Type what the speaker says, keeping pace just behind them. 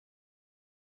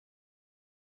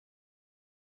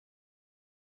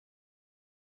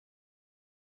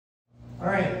All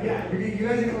right, yeah, you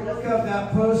guys are going to look up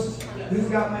that post, Who's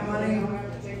Got My Money?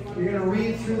 You're going to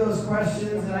read through those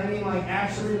questions, and I mean like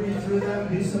actually read through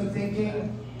them, do some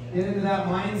thinking, get into that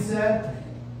mindset,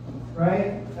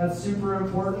 right? That's super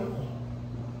important.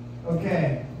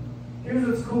 Okay, here's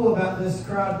what's cool about this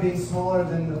crowd being smaller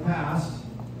than the past,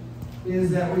 is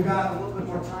that we've got a little bit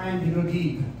more time to go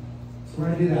deep. So we're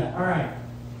going to do that. All right,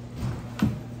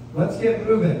 let's get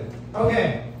moving.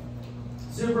 Okay,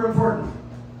 super important.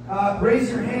 Raise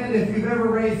your hand if you've ever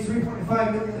raised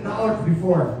 $3.5 million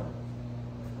before.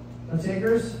 No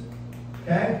takers?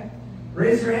 Okay.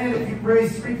 Raise your hand if you've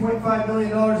raised $3.5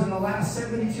 million in the last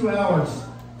 72 hours.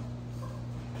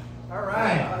 All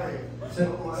right.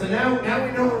 So now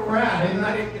we know where we're at, and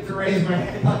I didn't get to raise my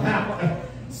hand on that one.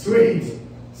 Sweet.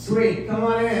 Sweet. Come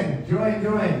on in.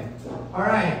 Join. All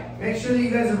right. Make sure that you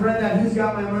guys have read that Who's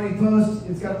Got My Money post.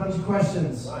 It's got a bunch of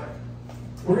questions.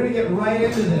 We're going to get right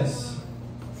into this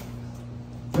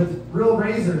with real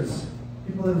raisers,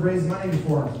 people that have raised money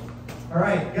before. All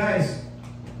right, guys.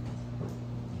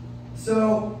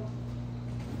 So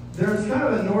there's kind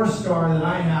of a North Star that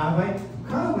I have. I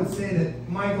kind of would say that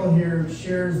Michael here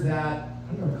shares that.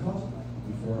 I've never called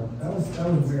you before. That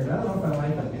was weird. I don't know if I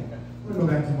like it. I'm gonna go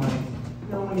back to mine.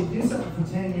 You know, when you do something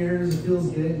for 10 years, it feels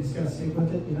good. You just gotta stick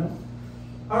with it, you know.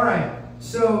 All right.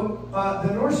 So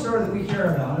the North Star that we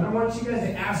care about, and I want you guys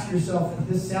to ask yourself if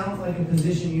this sounds like a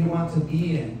position you want to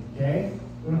be in. Okay.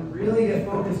 We're going to really get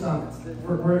focused on this.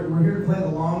 We're here to play the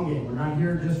long game. We're not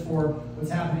here just for what's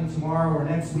happening tomorrow or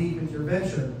next week with your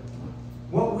venture.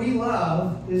 What we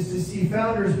love is to see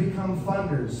founders become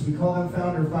funders. We call them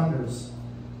founder funders.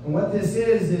 And what this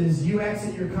is you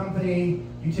exit your company,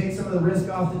 you take some of the risk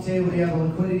off the table, you have a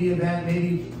liquidity event,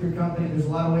 maybe your company, there's a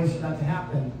lot of ways for that to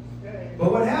happen.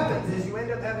 But what happens is you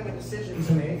end up having a decision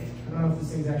to make. I don't know if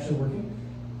this thing's actually working.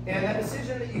 And that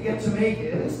decision that you get to make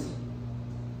is,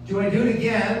 do I do it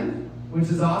again, which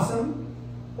is awesome,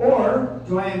 or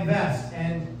do I invest?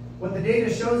 And what the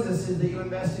data shows us is that you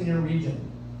invest in your region,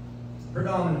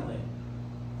 predominantly.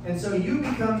 And so you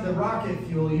become the rocket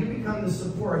fuel, you become the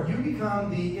support, you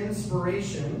become the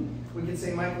inspiration, we could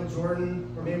say Michael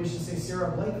Jordan, or maybe we should say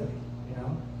Sarah Blakely, you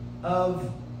know,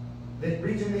 of the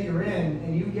region that you're in,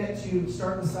 and you get to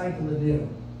start the cycle anew.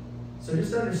 So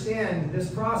just understand this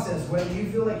process, whether you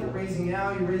feel like you're raising now,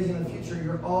 you're raising in the future,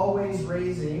 you're always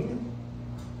raising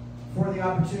for the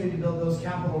opportunity to build those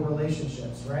capital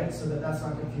relationships, right? So that that's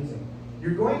not confusing.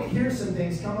 You're going to hear some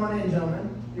things, come on in, gentlemen.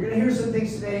 You're going to hear some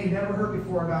things today you've never heard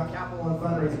before about capital and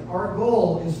fundraising. Our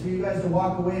goal is for you guys to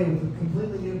walk away with a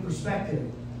completely new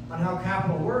perspective on how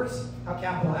capital works, how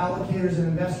capital allocators and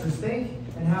investors think,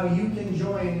 and how you can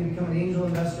join and become an angel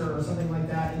investor or something like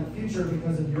that in the future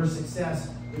because of your success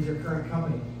with your current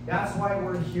company. That's why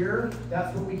we're here.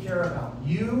 That's what we care about.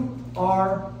 You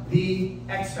are the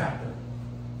X factor,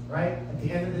 right? At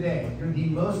the end of the day, you're the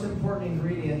most important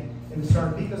ingredient in the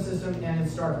startup ecosystem and in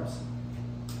startups.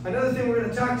 Another thing we're going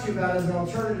to talk to you about is an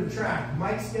alternative track.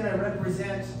 Mike's going to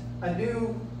represent a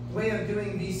new way of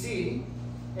doing VC,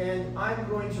 and I'm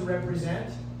going to represent,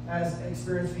 as an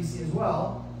experienced VC as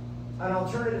well, an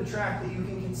alternative track that you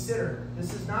can consider.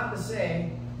 This is not to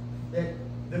say that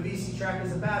the VC track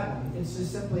is a bad one. It's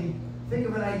just simply, think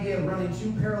of an idea of running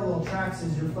two parallel tracks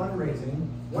as you're fundraising.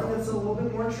 One that's a little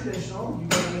bit more traditional. You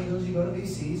go to angels, you go to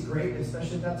VCs, great,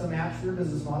 especially if that's a match for your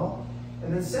business model.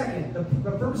 And then second,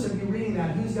 the purpose of you reading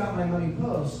that Who's Got My Money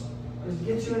post is to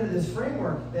get you into this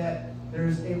framework that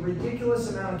there's a ridiculous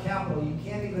amount of capital. You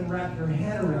can't even wrap your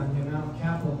head around the amount of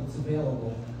capital that's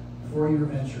available for your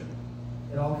venture.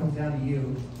 It all comes down to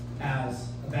you as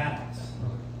a badass,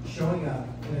 showing up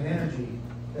in an energy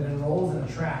that enrolls and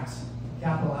attracts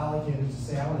capital allocators to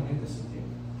say, I want to do this with you.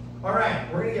 All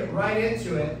right, we're going to get right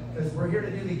into it because we're here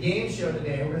to do the game show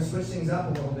today. We're going to switch things up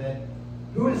a little bit.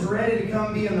 Who is ready to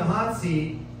come be in the hot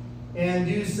seat and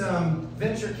do some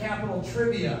venture capital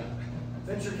trivia?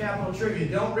 Venture capital trivia.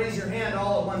 Don't raise your hand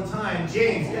all at one time.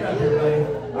 James, get up here, buddy.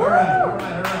 All right.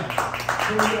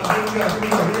 Here we go.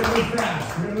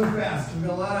 We're going to move fast. We've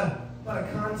got a lot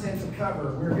of content to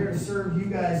cover. We're here to serve you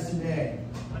guys today.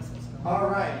 All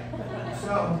right.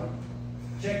 So,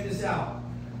 check this out.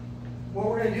 What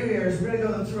we're going to do here is we're going to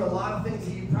go through a lot of things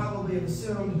that you probably have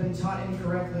assumed, been taught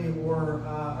incorrectly, or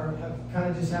have kind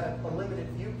of just had a limited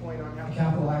viewpoint on how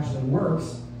capital actually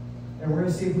works. And we're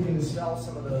going to see if we can dispel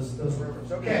some of those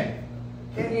rumors. Okay.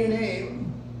 Can you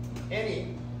name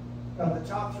any of the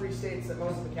top 3 states that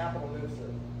most of the capital moves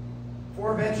through?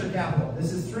 For venture capital.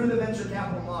 This is through the venture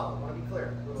capital model. I want to be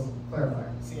clear. A little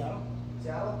clarifier. Seattle.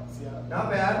 Not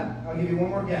bad. I'll give you one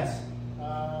more guess.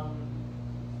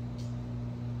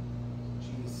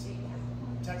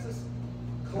 Texas.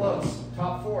 Close.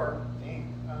 Top 4.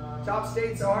 Top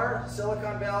states are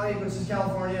Silicon Valley, which is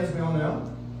California, as we all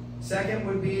know. Second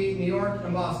would be New York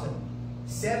and Boston.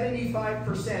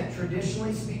 75%,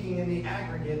 traditionally speaking, in the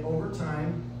aggregate over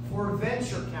time for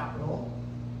venture capital.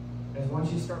 Because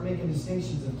once you start making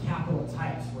distinctions of capital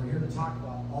types, we're here to talk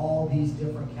about all these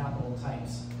different capital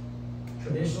types.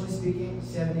 Traditionally speaking,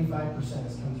 75%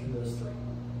 has come through those 3.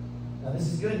 Now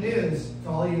this is good news to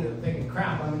all of you that are thinking,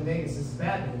 crap, I'm in Vegas, this is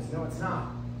bad news. No, it's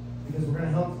not. Because we're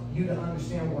going to help you to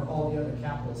understand where all the other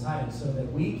capital is hiding so that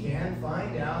we can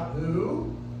find out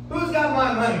who's got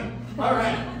my money. All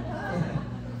right.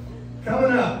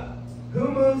 Coming up, who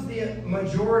moves the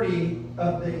majority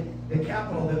of the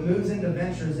capital that moves into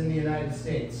ventures in the United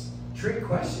States? Trick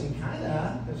question, kind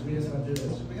of, because we just went through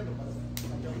this.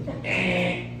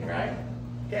 Right?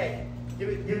 Okay, give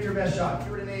it your best shot. If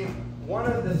you were to name one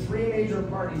of the 3 major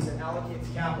parties that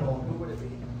allocates capital, who would it be?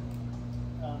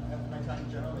 Am I talking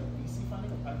general, like VC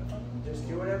funding or private funding? Just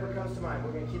do whatever comes to mind.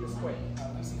 We're going to keep this quick.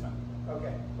 VC funding.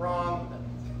 Okay, wrong.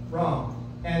 Wrong.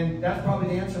 And that's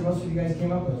probably the answer most of you guys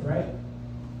came up with, right?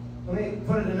 Let me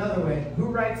put it another way. Who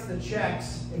writes the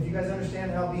checks? If you guys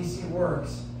understand how VC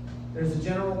works, there's a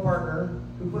general partner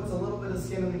who puts a little bit of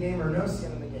skin in the game or no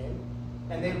skin in the game,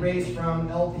 and they raise from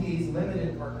LPs,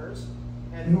 limited partners.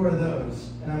 And who are those?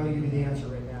 And I'm going to give you the answer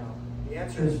right now. The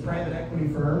answer is private equity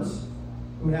firms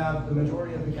who have the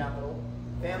majority of the capital,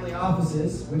 family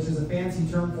offices, which is a fancy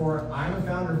term for I'm a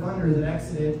founder funder that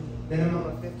exited minimum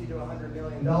of $50 to $100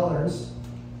 million,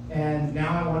 and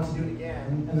now I want to do it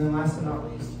again. And then last but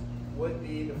not least would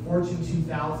be the Fortune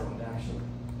 2000, actually.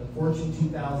 The Fortune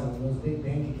 2000, those big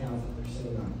bank accounts that they're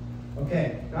sitting on.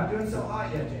 Okay, not doing so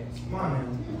hot yet, James. Come on,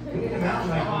 man. We need a mountain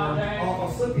bike.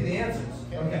 I'll slip you the answers.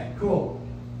 Okay, cool.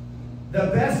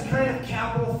 The best kind of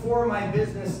capital for my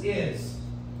business is?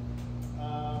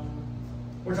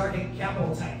 We're talking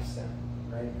capital types then,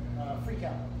 right? Free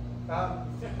capital.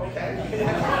 Okay.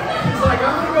 It's like,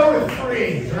 I'm going to go with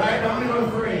 3, right? I'm going to go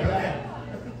with 3. Okay.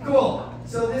 Cool.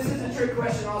 So this is a trick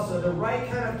question also. The right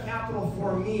kind of capital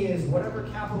for me is whatever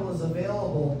capital is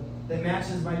available that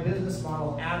matches my business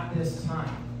model at this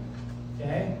time.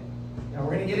 Okay? Now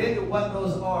we're going to get into what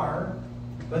those are,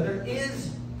 but there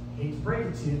is, hate to break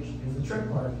it to you, is the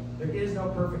trick part, there is no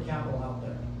perfect capital out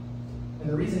there. And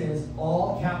the reason is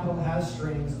all capital has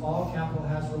strings, all capital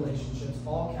has relationships,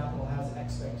 all capital has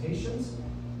expectations.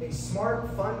 A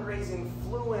smart fundraising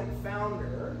fluent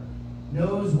founder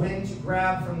knows when to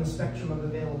grab from the spectrum of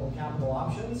available capital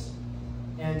options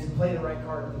and to play the right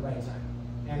card at the right time.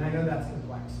 And I know that's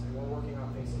complex, and we're working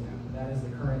on fixing that, but that is the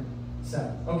current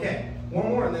setup. Okay, one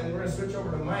more, and then we're going to switch over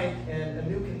to Mike and a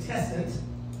new contestant.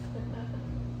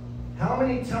 How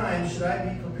many times should I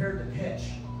be prepared to pitch?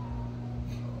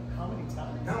 How many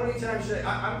times? How many times should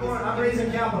I'm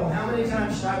raising capital. How many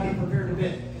times should I be prepared to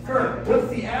pitch? Kurt, what's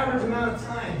the average amount of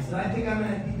times that I think I'm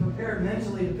going to be prepared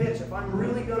mentally to pitch if I'm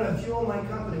really going to fuel my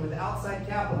company with outside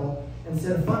capital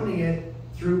instead of funding it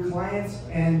through clients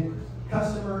and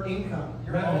customer income?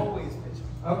 You're always pitching.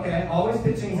 Okay, always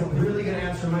pitching is a really good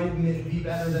answer. Might be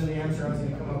better than the answer I was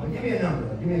going to come up with. Give me a number.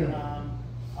 Give me a number.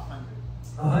 100.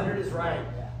 100 is right.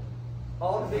 Yeah.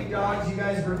 All the big dogs you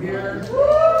guys revere. So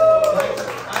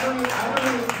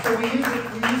we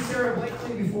used Sarah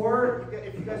Blakely before.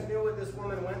 If you guys knew what this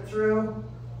woman went through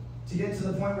to get to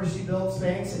the point where she built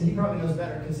Spanx, and he probably knows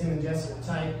better because him and Jessica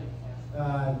Type,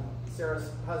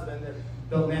 Sarah's husband, that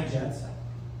built NetJets.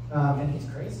 And he's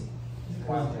crazy. He's a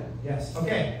wild man. Yes.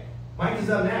 Okay. Mike is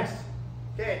up next.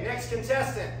 Okay, next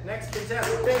contestant. Thanks, James. Come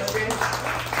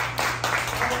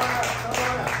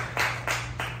on up.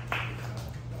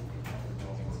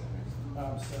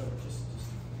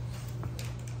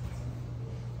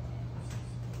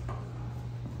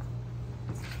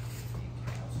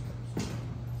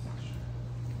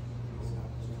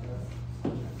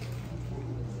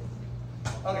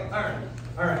 Okay,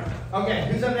 all right.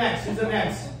 Okay, who's up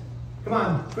next? Come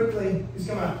on, quickly. Who's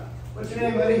coming up? What's your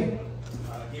name, buddy?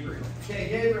 Gabriel. Okay,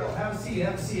 Gabriel, have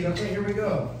a seat. Okay, here we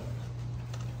go.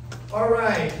 All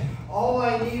right, all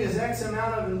I need is X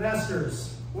amount of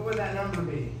investors. What would that number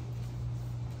be?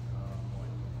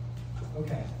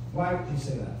 Okay, why would you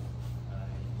say that?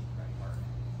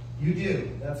 You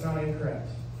do. That's not incorrect.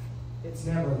 It's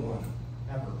never one.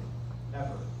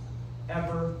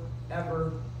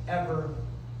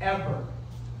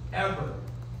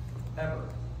 Ever.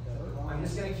 I'm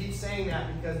just going to keep saying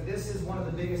that because this is one of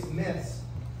the biggest myths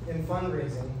in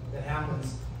fundraising that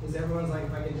happens, is everyone's like,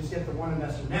 if I can just get the one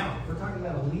investor. Now, if we're talking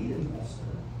about a lead investor,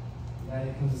 right,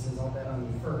 it comes and says, I'll bet on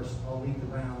you first, I'll lead the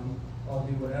round, I'll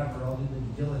do whatever, I'll do the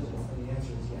due diligence, and the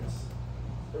answer is yes.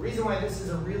 The reason why this is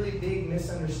a really big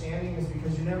misunderstanding is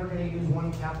because you're never going to use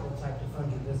one capital type to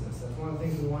fund your business. That's one of the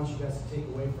things we want you guys to take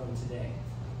away from today.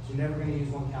 So you're never going to use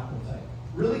one capital type.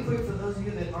 Really quick, for those of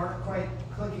you that aren't quite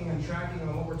clicking and tracking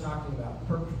on what we're talking about,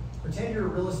 pretend you're a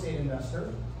real estate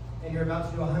investor and you're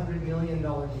about to do a $100 million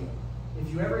deal.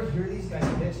 If you ever hear these guys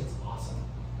pitch, it's awesome.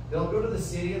 They'll go to the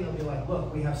city and they'll be like,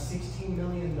 look, we have $16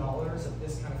 million of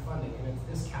this kind of funding, and it's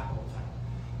this capital type.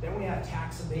 Then we have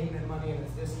tax abatement money, and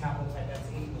it's this capital type, that's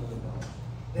 $8 million.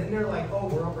 Then they're like, oh,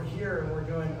 we're over here, and we're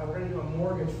going to do a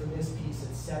mortgage for this piece,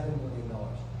 it's $7 million.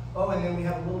 Oh, and then we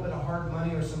have a little bit of hard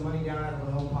money or some money down out of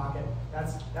our own pocket.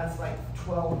 That's like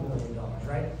 $12 million,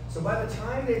 right? So by the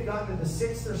time they've gotten to the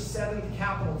 6th or 7th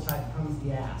capital type comes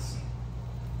the ask.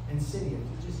 And city, if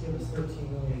you just give us $13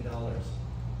 million,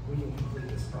 we can complete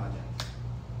this project.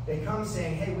 They come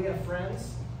saying, hey, we have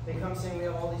friends. They come saying we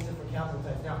have all these different capital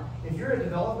types. Now, if you're a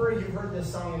developer, you've heard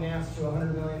this song and dance to a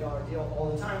 $100 million deal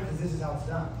all the time because this is how it's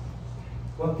done.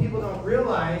 What people don't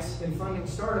realize in funding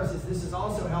startups is this is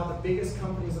also how the biggest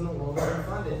companies in the world are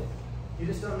funded. You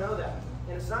just don't know that.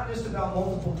 And it's not just about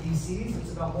multiple VCs,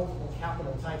 it's about multiple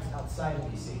capital types outside of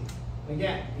VC. And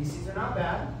again, VCs are not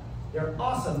bad. They're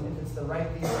awesome if it's the right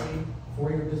VC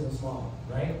for your business model,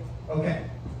 right? Okay,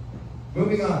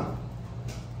 moving on.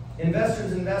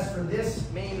 Investors invest for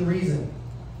this main reason.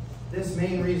 This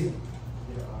main reason.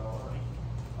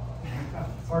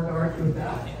 Hard to argue with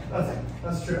that.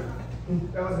 That's true.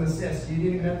 That was an assist. You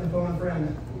didn't even have to phone a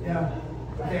friend. Yeah.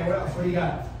 Okay, what else? What do you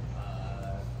got?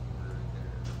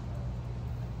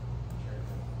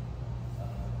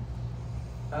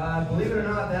 Believe it or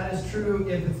not, that is true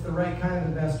if it's the right kind of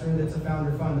investor that's a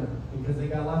founder funder, because they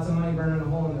got lots of money burning a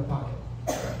hole in their pocket.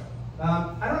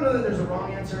 I don't know that there's a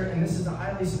wrong answer, and this is a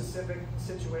highly specific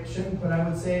situation, but I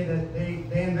would say that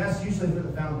they invest usually for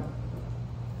the founder.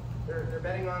 They're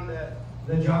betting on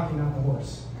the jockey, not the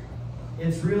horse.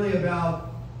 It's really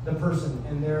about the person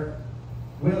and the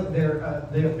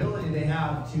ability they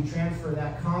have to transfer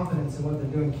that confidence in what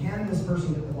they're doing. Can this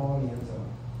person get the ball in the end zone?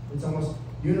 It's almost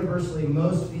universally,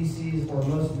 most VCs or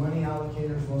most money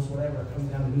allocators, most whatever, it comes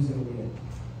down to who's going to lead it.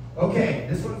 Okay,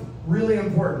 this one's really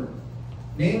important.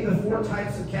 Name the 4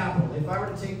 types of capital. If I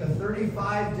were to take the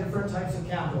 35 different types of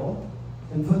capital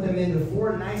and put them into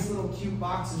 4 nice little cute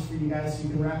boxes for you guys so you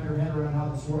can wrap your head around how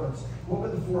this works, what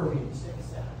would the 4 be? Just take a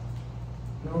stab.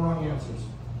 No wrong answers.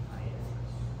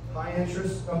 High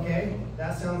interest, okay.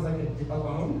 That sounds like a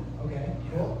loan. Okay,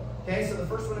 cool. Okay, so the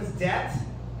first one is debt.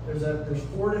 There's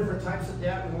 4 different types of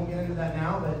debt. We won't get into that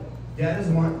now, but debt is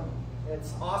one.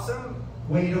 It's awesome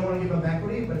when you don't want to give up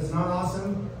equity, but it's not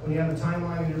awesome when you have a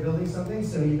timeline and you're building something,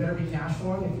 so you better be cash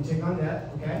flowing if you take on debt,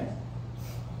 okay?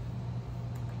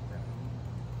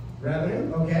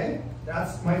 Revenue, okay.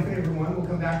 That's my favorite one. We'll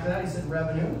come back to that. He said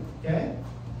revenue, okay?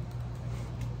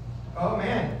 Oh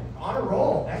man, on a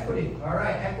roll, equity. All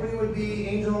right, equity would be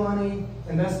angel money,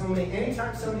 investment money.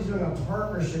 Anytime somebody's doing a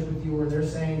partnership with you where they're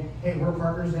saying, hey, we're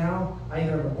partners now, I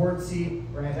either have a board seat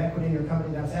or I have equity in your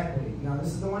company, that's equity. Now this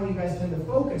is the one you guys tend to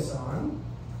focus on,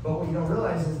 but what you don't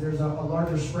realize is there's a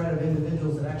larger spread of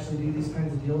individuals that actually do these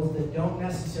kinds of deals that don't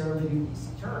necessarily do easy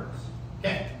terms.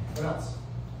 Okay, what else?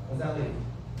 What does that leave?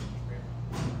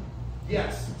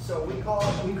 Yes, so we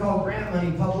call grant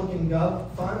money public and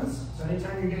gov funds. So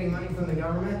anytime you're getting money from the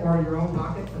government or your own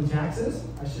pocket from taxes,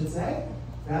 I should say,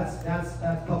 that's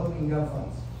public and gov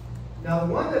funds. Now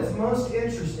the one that's most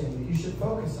interesting that you should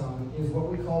focus on is what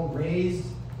we call raised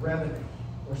revenue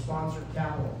or sponsored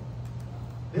capital.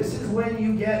 This is when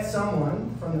you get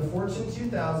someone from the Fortune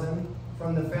 2000,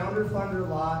 from the founder funder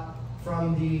lot,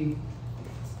 from the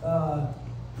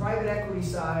private equity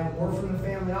side, or from the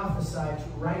family office side to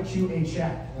write you a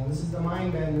check. Now this is the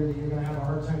mind bender that you're going to have a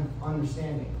hard time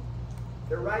understanding.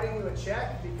 They're writing you a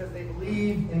check because they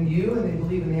believe in you and they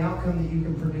believe in the outcome that you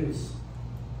can produce.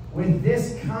 With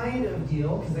this kind of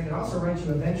deal, because they can also write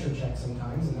you a venture check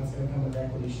sometimes, and that's going to come with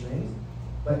equity streams.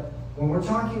 But when we're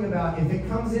talking about if it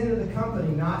comes into the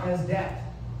company not as debt,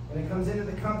 and it comes into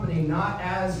the company not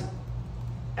as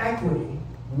equity,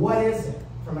 what is it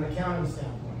from an accounting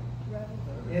standpoint?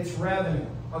 It's revenue.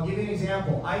 I'll give you an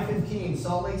example. I-15,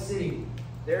 Salt Lake City.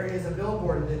 There is a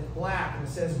billboard that's black and it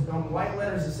says, on white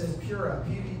letters, it says Pura,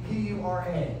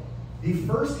 P-U-R-A. The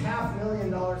first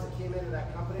 $500,000 that came into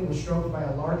that company was stroked by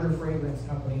a larger fragrance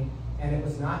company, and it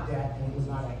was not debt and it was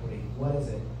not equity. What is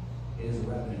it? It is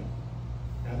revenue.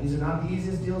 Now, these are not the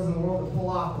easiest deals in the world to pull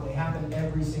off, but they happen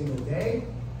every single day.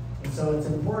 And so it's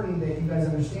important that you guys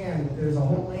understand that there's a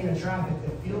whole lane of traffic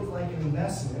that feels like an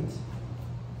investment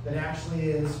that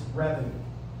actually is revenue.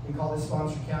 We call this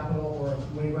sponsored capital, or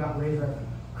when you go out and raise revenue.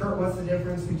 Kurt, what's the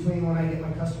difference between when I get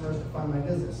my customers to fund my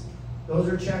business? Those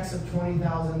are checks of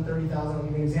 $20,000, $30,000. I'll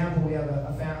give you an example. We have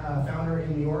a founder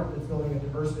in New York that's building a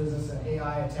diverse business, an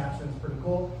AI attachment. It's pretty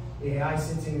cool. The AI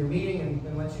sits in your meeting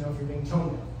and lets you know if you're being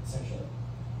tone deaf, essentially.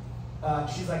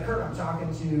 She's like, Kurt, I'm talking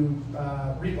to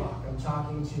Reebok. I'm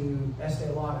talking to Estee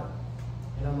Lauder.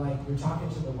 And I'm like, you're talking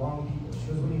to the wrong people. She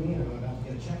goes, what do you mean? I'm about to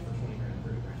get a check for 20 grand,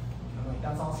 30 grand. I'm like,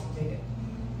 that's awesome, take it.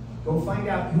 Go find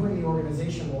out who in the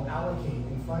organization will allocate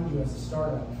and fund you as a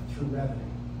startup through revenue.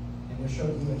 And they're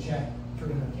showing you a check,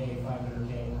 300K,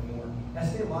 500K, or more.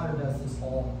 Estee Lauder does this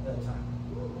all the time,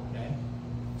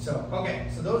 okay?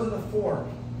 So those are the 4.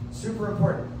 Super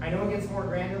important. I know it gets more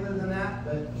granular than that,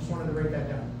 but just wanted to break that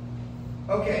down.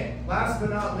 Okay, last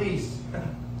but not least,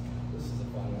 this is a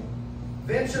fun one.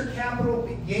 Venture capital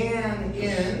began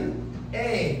in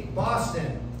A,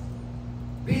 Boston,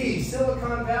 B,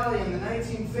 Silicon Valley in the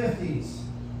 1950s,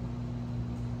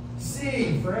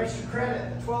 C, for extra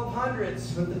credit, the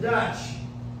 1200s with the Dutch,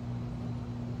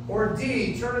 or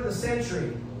D, turn of the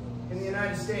century in the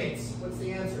United States. What's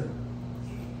the answer?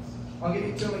 I'll give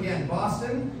you 2 again.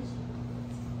 Boston,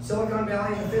 Silicon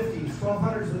Valley in the 50s,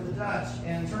 1200s with the Dutch,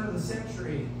 and turn of the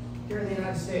century here in the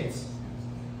United States.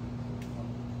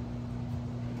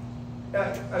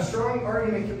 A strong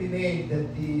argument can be made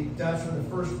that the Dutch were the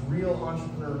first real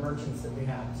entrepreneur merchants that we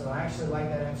had. So I actually like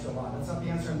that answer a lot. That's not the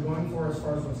answer I'm going for as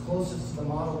far as what's closest to the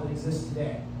model that exists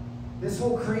today. This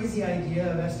whole crazy idea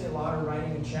of Estee Lauder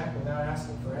writing a check without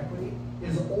asking for equity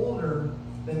is older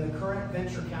than the current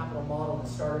venture capital model that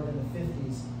started in the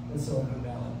 50s in Silicon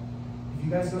Valley. If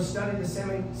you guys go study the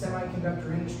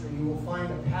semiconductor industry, you will find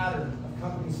a pattern of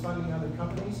companies funding other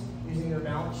companies using their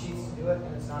balance sheets to do it,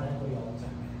 and it's not equity all the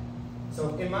time.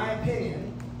 So in my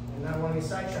opinion, and I don't want to get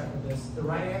sidetracked with this, the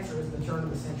right answer is the turn of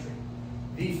the century.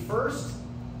 The first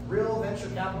real venture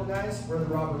capital guys were the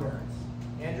robber barons.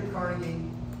 Andrew Carnegie,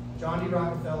 John D.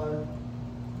 Rockefeller,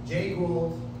 Jay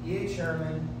Gould, E.H.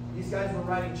 Harriman. These guys were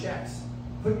writing checks.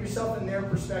 Put yourself in their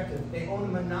perspective. They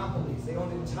own monopolies. They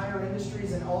own entire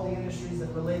industries and all the industries that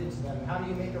related to them. How do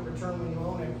you make a return when you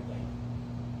own everything?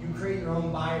 You create your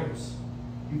own buyers.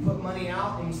 You put money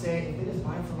out and you say, if it is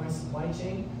buying for my supply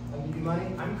chain, I'll give you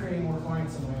money. I'm creating more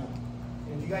clients on my own.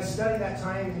 And if you guys study that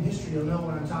time in history, you'll know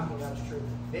what I'm talking about is true.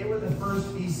 They were the first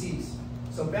VCs.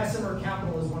 So Bessemer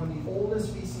Capital is one of the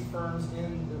oldest VC firms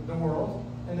in the world,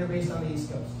 and they're based on the East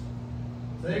Coast.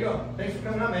 So there you go. Thanks for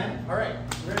coming up, man. All right,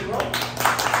 you ready to roll?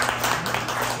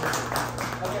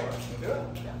 Okay, do it.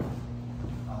 Yeah.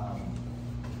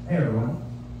 Hey everyone.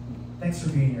 Thanks for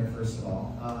being here, first of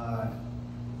all.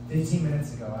 15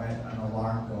 minutes ago, I had an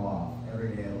alarm go off.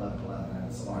 Every day at 11:11, I had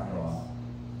this alarm go off.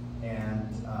 And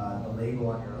the label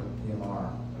on the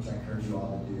alarm, which I encourage you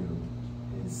all to do,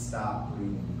 is stop,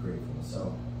 breathe, and be grateful.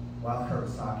 So while Kurt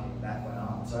was talking, that went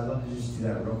on. So I'd love to just do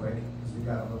that real quick, because we've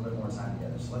got a little bit more time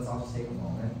together. So let's all just take a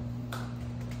moment.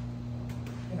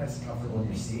 Get nice and comfortable in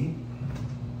your seat.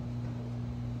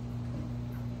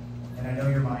 And I know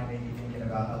your mind may be thinking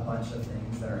about a bunch of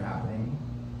things that are happening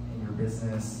in your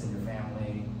business, in your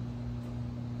family,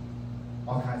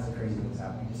 all kinds of crazy things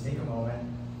happening. Just take a moment,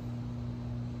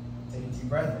 take a deep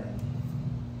breath in,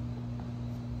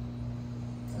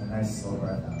 and a nice slow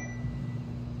breath out.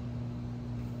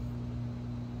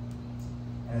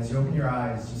 And as you open your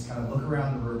eyes, just kind of look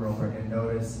around the room real quick and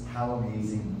notice how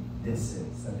amazing this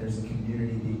is, that there's a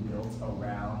community being built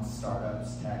around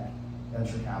startups, tech,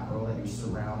 venture capital, that you're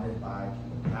surrounded by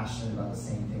people passionate about the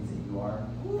same things that you are.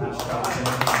 So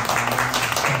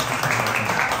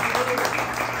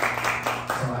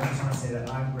I just want to say that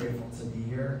I'm grateful to be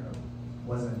here. I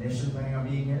wasn't initially planning on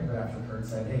being here, but after Kurt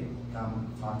said, hey, come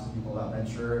talk to people about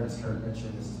venture, and as Kurt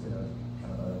mentioned, this has been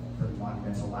kind of a pretty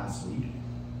monumental last week.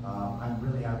 I'm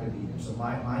really happy to be here. So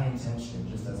my intention,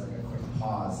 just as like a quick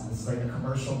pause, this is like a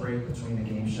commercial break between the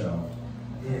game show,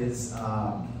 is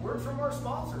word from our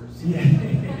sponsors.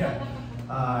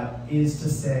 Is to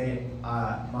say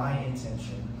my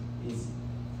intention is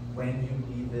when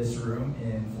you leave this room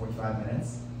in 45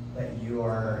 minutes, that you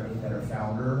are a better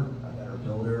founder, a better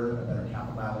builder, a better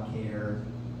capital allocator,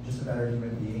 just a better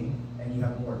human being, and you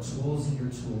have more tools in your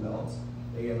tool belt,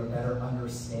 that you have a better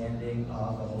understanding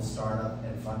of the whole startup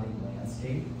and funding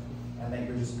landscape, and that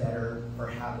you're just better for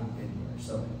having been here.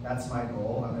 So that's my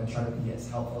goal. I'm going to try to be as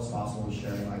helpful as possible with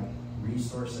sharing like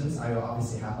resources. I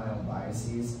obviously have my own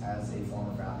biases as a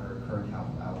former founder, current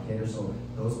capital allocator, so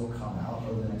those will come out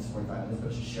over the next 45 minutes,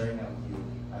 but just sharing that with you,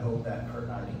 I hope that Kurt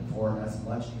and I can pour as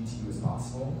much into you as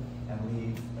possible and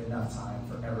leave enough time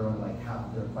for everyone to like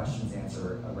have their questions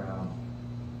answered around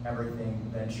everything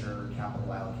venture,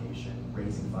 capital allocation,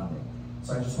 raising funding.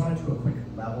 So I just want to do a quick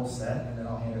level set, and then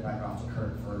I'll hand it back off to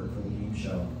Kurt for the game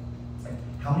show.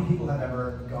 How many people have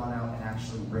ever gone out and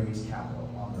actually raised capital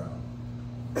on their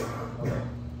own? Okay.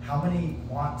 How many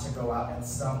want to go out at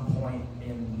some point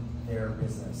in their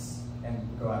business and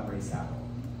go out and raise capital?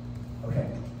 Okay.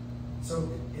 So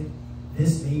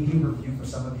this may be a review for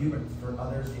some of you, but for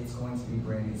others, it's going to be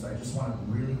brand new. So I just want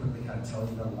to really quickly kind of tell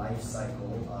you the life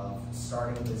cycle of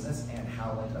starting a business and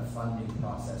how like the funding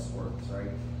process works,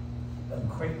 right? A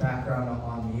quick background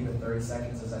on me, the 30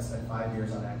 seconds is I spent 5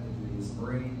 years on active duty as a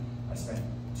Marine. I spent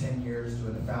 10 years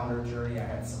doing the founder journey. I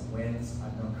had some wins.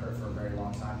 I've known Kurt for a very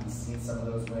long time. He's seen some of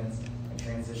those wins. I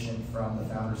transitioned from the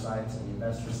founder side to the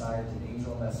investor side, did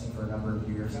angel investing for a number of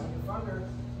years.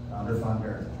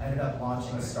 Funder. Ended up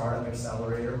launching a startup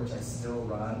accelerator, which I still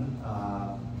run,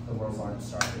 the world's largest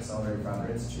startup accelerator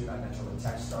founder institute. I mentored with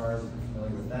Techstars, if you're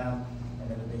familiar with them.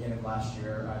 And at the beginning of last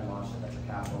year, I launched a venture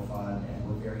capital fund, and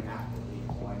we're very actively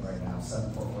deploying right now.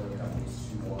 7 portfolio companies,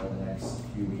 2 more in the next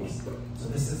few weeks. So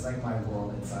this is like my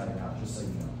world inside and out, just so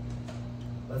you know.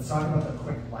 Let's talk about the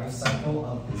quick life cycle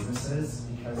of businesses,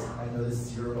 because I know this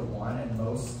is 0 to 1, and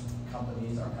most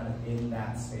companies are kind of in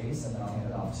that space, and then I'll hand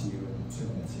it off to you in 2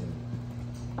 minutes here.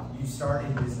 You start a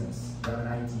business, you have an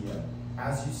idea.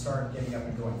 As you start getting up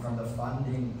and going, from the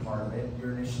funding part of it,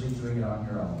 you're initially doing it on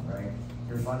your own, right?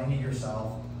 You're funding it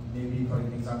yourself, maybe putting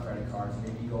things on credit cards,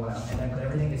 maybe going out, and then but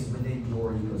everything is within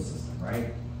your ecosystem,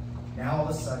 right? Now all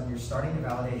of a sudden you're starting to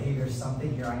validate, hey, there's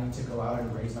something here, I need to go out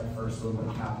and raise my first little bit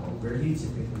of capital. Where do you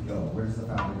typically go? Where does the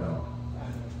founder go?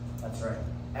 That's right.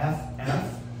 F,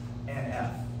 and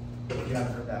F. If you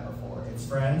haven't heard that before. It's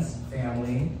friends,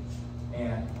 family,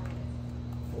 and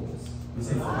fools. We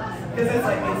say fools. Because it's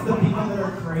like, it's the people that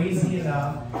are crazy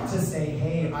enough to say,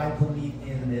 hey, I believe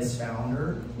in this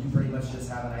founder. You pretty much just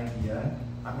have an idea.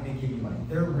 I'm going to give you money.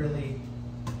 They're really,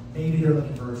 maybe they're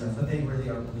looking for returns, but they really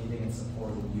are believing and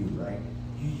supporting you, right?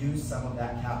 You use some of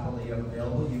that capital that you have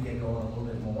available, you get going a little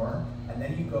bit more, and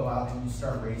then you go out and you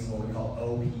start raising what we call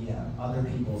OPM, other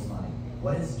people's money.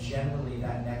 What is generally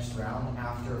that next round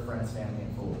after friends, family,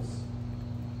 and fools?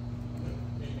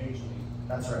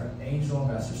 That's right, angel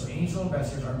investors. So angel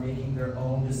investors are making their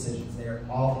own decisions. They are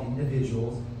all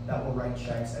individuals that will write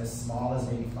checks as small as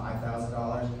maybe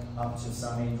 $5,000 up to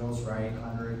some angels write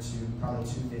 100 to probably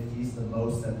 250 is the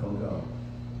most that they'll go.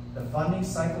 The funding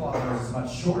cycle on those is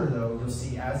much shorter though. You'll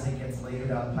see as it gets later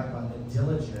down the pipeline, the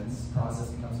diligence process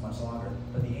becomes much longer.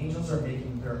 But the angels are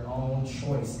making their own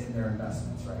choice in their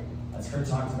investments, right? As Kurt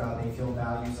talked about, they feel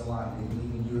values aligned. They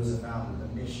believe in you as a founder,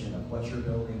 the mission of what you're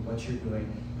building, what you're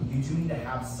doing. But you do need to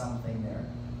have something there.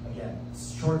 Again,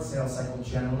 short sales cycle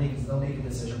generally, because they'll make a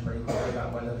decision pretty quickly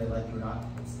about whether they like you or not.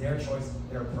 It's their choice.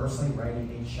 They're personally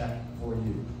writing a check for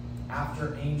you.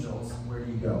 After angels, where do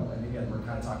you go? And again, we're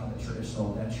kind of talking the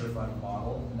traditional venture fund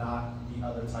model, not the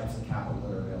other types of capital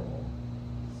that are available.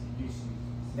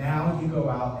 Now you go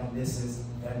out and this is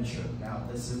venture. Now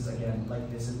this is, again, like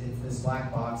it's this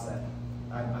black box that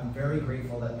I'm very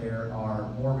grateful that there are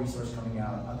more resources coming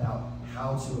out about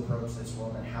how to approach this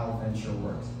world and how venture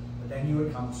works. But then you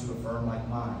would come to a firm like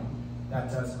mine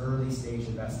that does early stage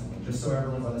investing. And just so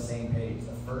everyone's on the same page,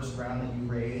 the first round that you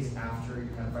raise after your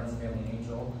kind of friends and family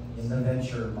angel in the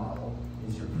venture model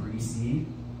is your pre-seed,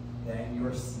 then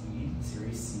your seed,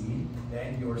 Series C,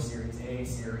 then your Series A,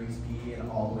 Series B,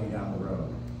 and all the way down the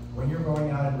road. When you're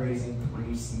going out and raising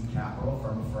pre-seed capital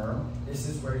from a firm, this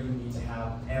is where you need to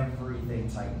have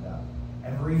everything tightened up.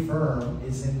 Every firm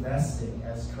is investing,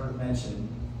 as Kurt mentioned.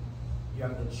 You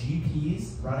have the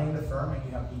GPs running the firm, and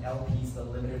you have the LPs, the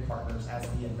limited partners, as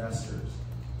the investors.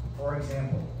 For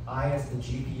example, I, as the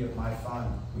GP of my fund,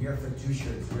 we are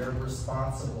fiduciaries. We are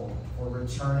responsible for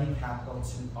returning capital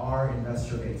to our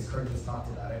investor base. Kurt just talked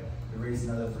about it. We raised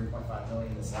another $3.5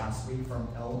 million this last week from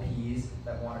LPs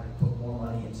that wanted to put more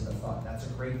money into the fund. That's a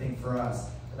great thing for us,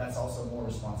 but that's also more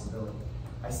responsibility.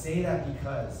 I say that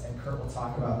because, and Kurt will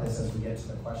talk about this as we get to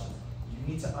the questions,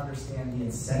 you need to understand the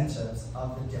incentives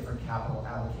of the different capital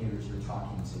allocators you're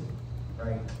talking to,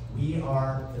 right? We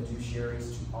are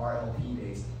fiduciaries to our LP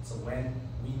base, so when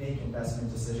we make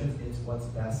investment decisions, it's what's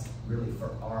best really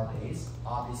for our base,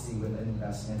 obviously with an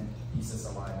investment, thesis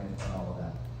alignment, and all of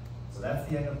that. So that's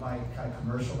the end of my kind of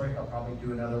commercial break. I'll probably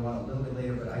do another one a little bit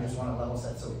later, but I just want to level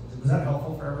set. So was that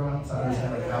helpful for everyone to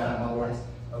understand like how that model works?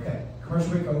 Okay, commercial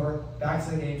break over, back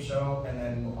to the game show, and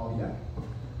then I'll be back.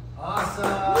 Awesome!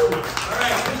 All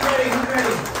right, who's ready? Who's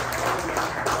ready?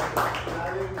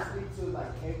 Now you can speak to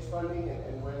like hedge funding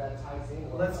and where that ties in.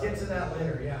 Well, let's get to that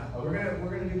later. Yeah, we're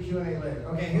gonna do Q&A later.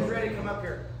 Okay, who's ready? Come up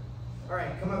here. All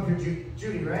right, come up here,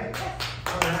 Judy. Right?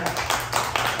 All right.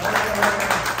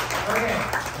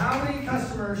 Okay. How many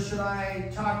customers should I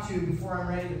talk to before I'm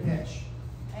ready to pitch?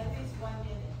 At least 1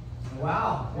 minute.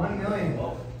 Wow, 1 million.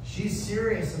 She's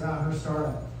serious about her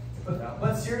startup.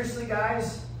 But seriously,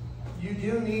 guys, you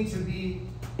do need to be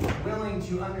willing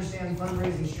to understand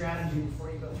fundraising strategy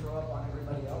before you go throw up on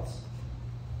everybody else.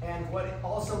 And what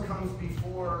also comes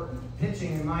before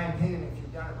pitching, in my opinion, if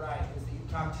you've done it right, is that you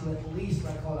talk to at least,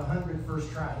 I call it 100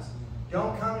 first tries.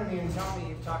 Don't come to me and tell me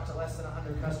you've talked to less than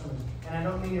 100 customers. And I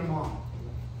don't mean your mom,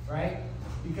 right?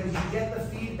 Because you get the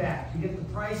feedback, you get the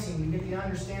pricing, you get the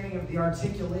understanding of the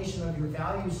articulation of your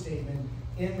value statement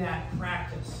in that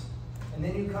practice. And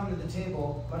then you come to the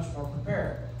table much more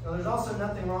prepared. Now, there's also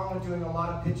nothing wrong with doing a lot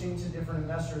of pitching to different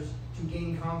investors to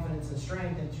gain confidence and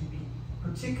strength and to be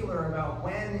particular about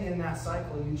when in that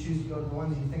cycle you choose to go to the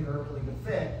ones you think are a really good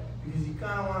fit, because you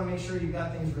kind of want to make sure you've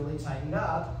got things really tightened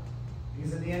up,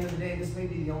 because at the end of the day, this may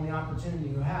be the only opportunity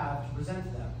you have to present to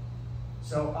them.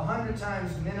 So 100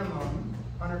 times minimum,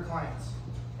 100 clients.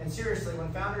 And seriously,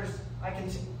 when founders,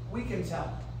 we can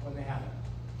tell when they haven't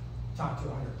talked to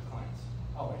 100 clients,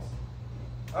 always.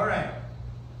 All right,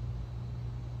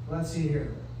 let's see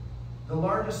here. The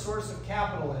largest source of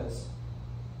capital is?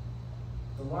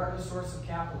 The largest source of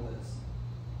capital is?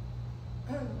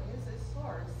 It's a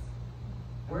source.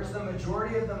 Where's the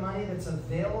majority of the money that's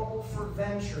available for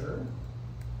venture?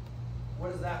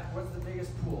 What is that? What's the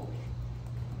biggest pool?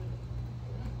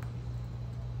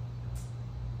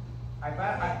 I've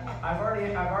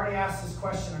already asked this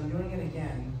question. I'm doing it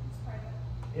again.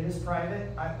 It is private.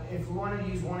 If we wanted to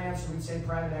use one answer, we'd say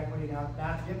private equity. Now,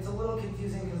 that gets a little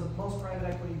confusing because most private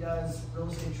equity does real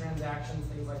estate transactions,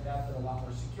 things like that, that are a lot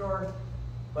more secure.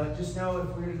 But just know,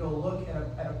 if we were to go look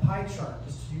at a pie chart,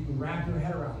 just so you can wrap your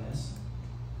head around this,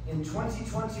 in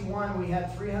 2021, we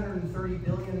had $330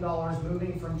 billion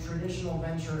moving from traditional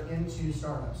venture into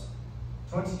startups.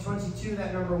 2022,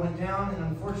 that number went down, and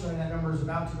unfortunately, that number is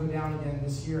about to go down again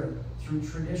this year through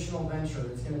traditional venture.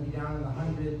 It's going to be down in the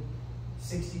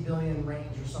 160 billion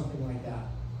range or something like that.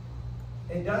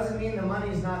 It doesn't mean the money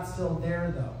is not still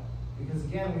there, though, because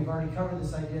again, we've already covered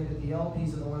this idea that the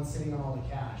LPs are the ones sitting on all the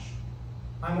cash.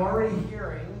 I'm already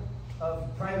hearing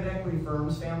of private equity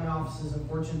firms, family offices, and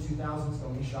Fortune 2000s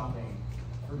going shopping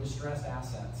for distressed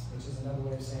assets, which is another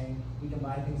way of saying we can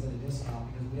buy things at a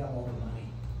discount because we have all the money.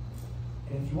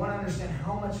 And if you want to understand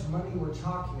how much money we're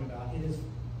talking about, it is,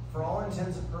 for all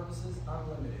intents and purposes,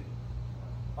 unlimited.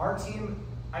 Our team,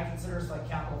 I consider us like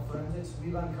capital forensics.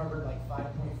 We've uncovered like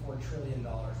 $5.4 trillion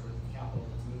worth of capital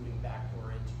that's moving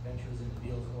backdoor into ventures, into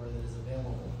deals, or that is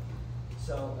available.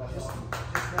 So just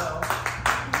know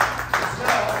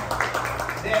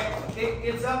that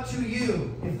it's up to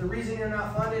you. If the reason you're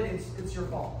not funded, it's your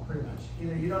fault, pretty much.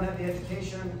 Either you don't have the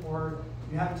education or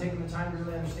you haven't taken the time to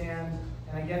really understand.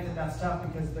 And I get that that's tough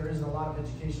because there isn't a lot of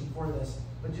education for this.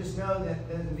 But just know that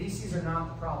the VCs are not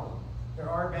the problem. There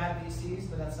are bad VCs,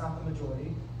 but that's not the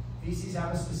majority. VCs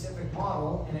have a specific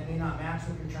model, and it may not match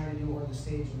what you're trying to do or the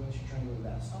stage in which you're trying to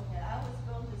invest. Okay, I was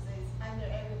going to say it's under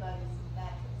everybody's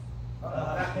mattress.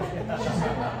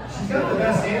 She's got the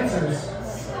best answers.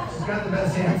 She's got the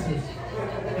best answers.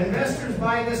 Investors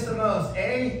buy this the most.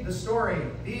 A, the story.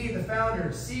 B, the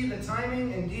founder. C, the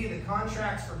timing. And D, the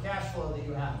contracts for cash flow that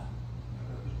you have.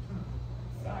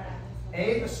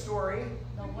 A, the story.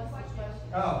 No, what's the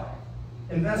question? Oh,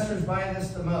 investors buy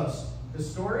this the most. The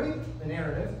story, the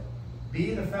narrative.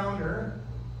 B, the founder.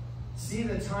 C,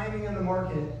 the timing in the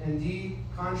market. And D,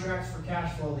 contracts for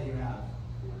cash flow that you have.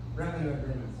 Revenue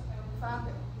agreements.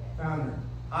 Founder.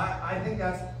 I think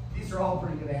these are all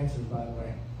pretty good answers, by the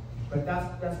way. But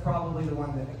that's probably the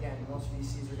one that, again, most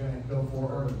VCs are going to go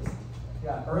for early.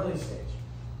 Yeah, early stage.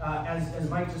 As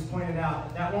Mike just pointed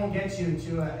out, that won't get you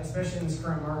to, especially in this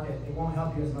current market, it won't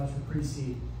help you as much with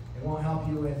pre-seed. It won't help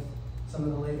you with some of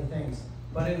the later things.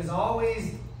 But it is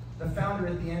always the founder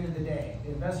at the end of the day.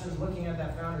 The investor's looking at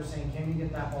that founder saying, can you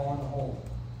get that ball in the hole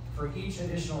for each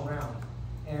additional round?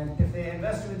 And if they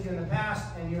invested with you in the past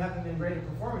and you haven't been great at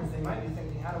performance, they might be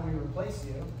thinking, how do we replace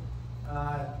you?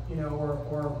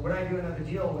 Or would I do another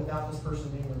deal without this person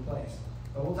being replaced?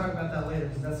 But we'll talk about that later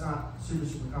because that's not super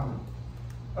common.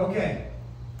 Okay.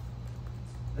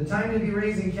 The time to be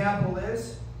raising capital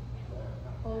is?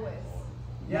 Always.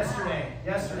 Yesterday.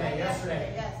 Yes.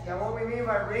 Now what we mean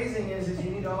by raising is you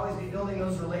need to always be building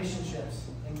those relationships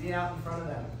and be out in front of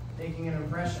them, making an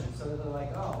impression so that they're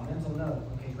like, oh, mental note,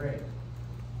 okay, great.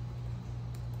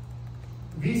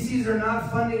 VCs are not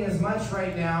funding as much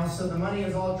right now, so the money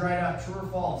is all dried up. True or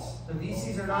false? The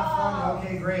VCs are not funding.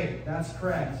 Okay, great. That's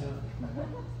correct.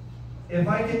 If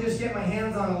I could just get my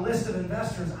hands on a list of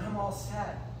investors, I'm all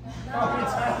set. How many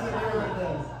times have you heard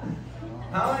this?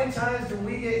 How many times do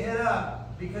we get hit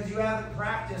up because you haven't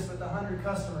practiced with 100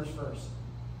 customers first?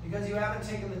 Because you haven't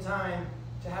taken the time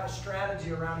to have a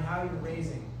strategy around how you're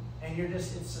raising. And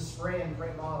it's a spray and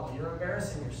pray model. You're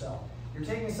embarrassing yourself. You're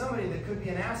taking somebody that could be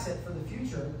an asset for the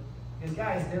future. Because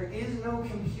guys, there is no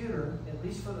computer, at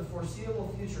least for the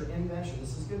foreseeable future in venture,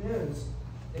 this is good news,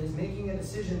 that is making a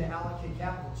decision to allocate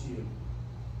capital to you.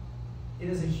 It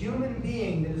is a human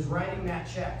being that is writing that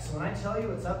check. So when I tell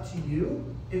you it's up to you,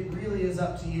 it really is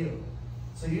up to you.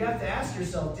 So you have to ask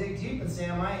yourself, dig deep and say,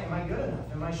 am I good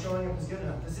enough? Am I showing up as good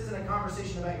enough? This isn't a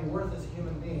conversation about your worth as a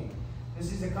human being.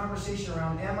 This is a conversation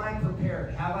around, am I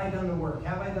prepared? Have I done the work?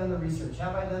 Have I done the research?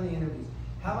 Have I done the interviews?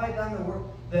 Have I done the work,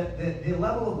 the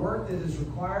level of work that is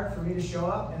required for me to show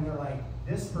up? And they're like,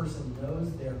 this person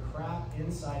knows their crap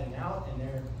inside and out, and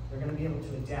they're going to be able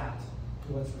to adapt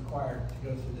to what's required to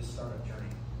go through this startup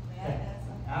journey. May I add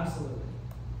something? Absolutely.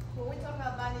 When we talk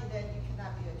about money, then you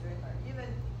cannot be a dreamer. Even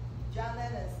John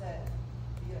Lennon said,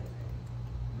 be a dreamer.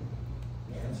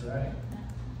 Yeah, that's right.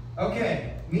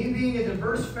 Okay, me being a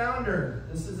diverse founder.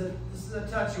 This is a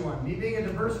touchy one. Me being a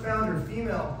diverse founder,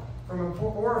 female from a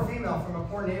poor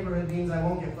neighborhood means I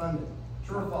won't get funded.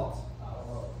 True or false?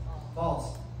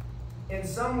 False. In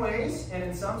some ways, and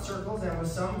in some circles, and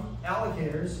with some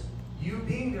allocators, you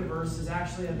being diverse is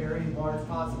actually a very large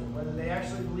positive. Whether they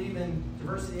actually believe in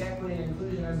diversity, equity, and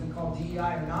inclusion, as we call DEI,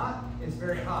 or not, it's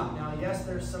very hot. Now, yes,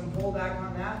 there's some pullback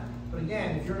on that, but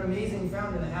again, if you're an amazing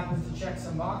founder that happens to check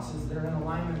some boxes that are in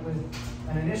alignment with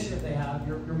an initiative they have,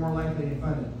 you're more likely to get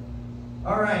funded.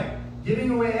 All right,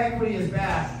 giving away equity is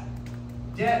bad.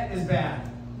 Debt is bad.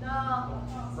 No.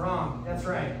 Wrong. That's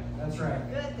right. That's right.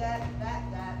 Good, that.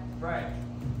 Right.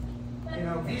 You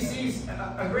know, VCs,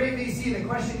 a great VC, the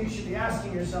question you should be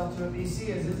asking yourself to a VC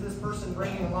is this person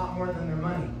bringing a lot more than their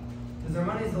money? Because their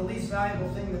money is the least valuable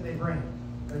thing that they bring.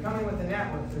 They're coming with a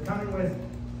network. They're coming with,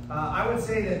 I would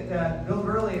say that Bill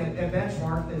Gurley at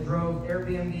Benchmark that drove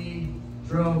Airbnb,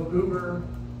 drove Uber,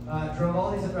 drove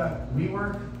all these,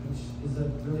 WeWork, which is a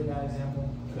really bad example.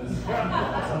 It's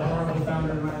a horrible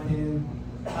founder in my opinion.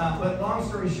 But long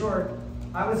story short,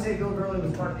 I would say Bill Gurley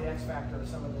was part of the X factor of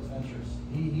some of those ventures.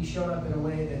 He showed up in a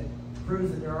way that proves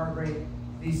that there are great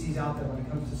VCs out there when it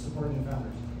comes to supporting the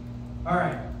founders. All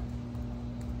right.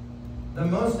 The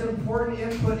most important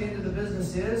input into the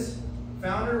business is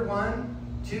founder, 1,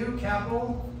 2,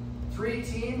 capital, 3,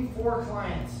 team, 4,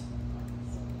 clients.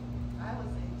 I would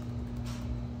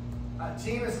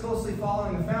say Team is closely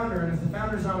following the founder, and if the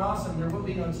founder's not awesome, there will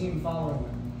be no team following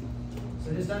them.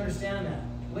 So just understand that.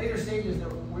 Later stages,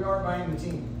 we are buying the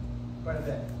team quite a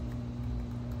bit.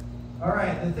 All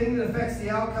right, the thing that affects the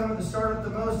outcome of the startup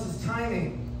the most is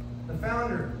timing. The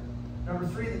founder. Number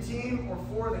 3, the team, or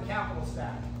 4, the capital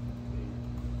stack.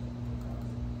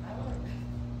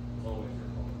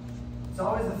 It's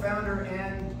always the founder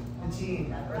and the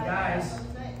team. But guys,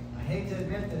 I hate to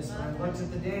admit this, but I've looked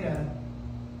at the data.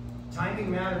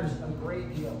 Timing matters a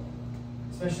great deal,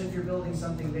 especially if you're building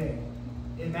something big.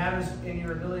 It matters in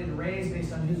your ability to raise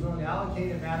based on who's willing to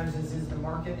allocate. It matters as is the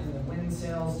market and the wind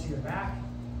sails to your back.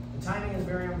 The timing is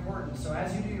very important. So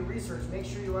as you do your research, make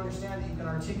sure you understand that you can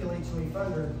articulate to a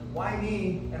funder, why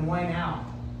me and why now?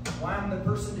 Why I'm the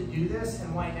person to do this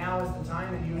and why now is the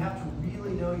time, and you have to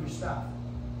really know your stuff.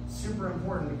 It's super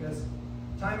important because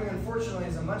timing, unfortunately,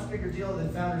 is a much bigger deal than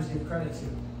founders give credit to.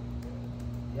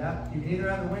 Yeah, you can either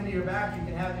have the wind at your back, you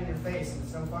can have it in your face, and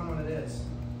it's no fun when it is.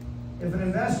 If an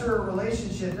investor or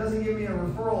relationship doesn't give me a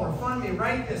referral or fund me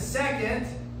right this second,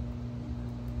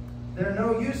 they're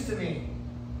no use to me.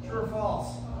 True or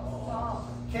false? false.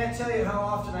 Can't tell you how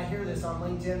often I hear this on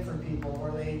LinkedIn from people,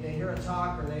 or they hear a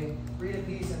talk or they read a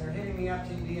piece and they're hitting me up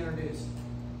to be introduced.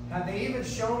 Have they even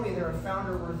shown me they're a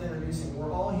founder worth introducing?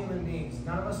 We're all human beings.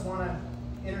 None of us want to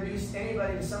introduce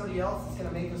anybody to somebody else that's going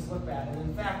to make us look bad. And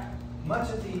in fact, much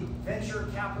of the venture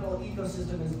capital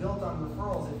ecosystem is built on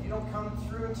referrals. If you don't come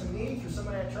through to me, through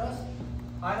somebody I trust,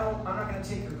 I'm not going to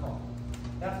take your call.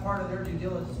 That's part of their due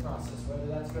diligence process, whether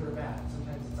that's good or bad.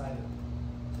 Sometimes it's either.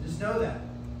 So just know that.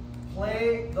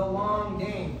 Play the long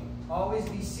game. Always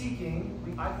be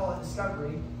seeking, I call it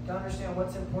discovery, to understand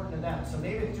what's important to them. So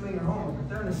maybe it's doing your homework. If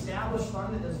they're an established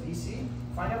fund that does VC,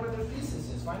 find out what their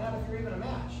thesis is. Find out if you're even a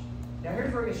match. Now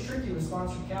here's where it gets tricky with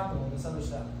sponsored capital and this other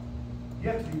stuff. You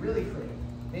have to be really creative.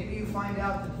 Maybe you find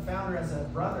out that the founder has a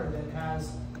brother that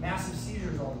has massive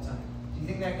seizures all the time. Do you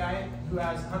think that guy who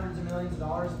has hundreds of millions of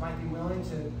dollars might be willing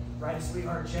to write a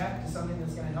sweetheart check to something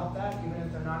that's going to help that, even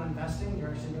if they're not investing, you're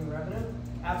actually doing revenue?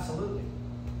 Absolutely.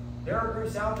 There are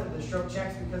groups out there that stroke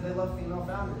checks because they love female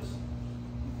founders.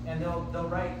 And they'll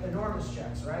write enormous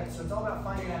checks, right? So it's all about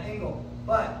finding that angle.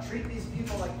 But treat these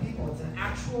people like people. It's an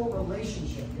actual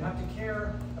relationship. You have to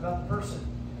care about the person.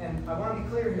 And I want to be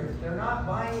clear here. They're not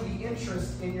buying the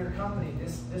interest in your company,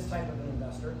 this type of an investor.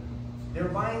 investor. They're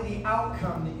buying the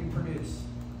outcome that you produce.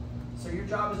 So your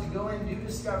job is to go in, do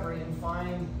discovery, and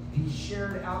find the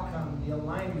shared outcome, the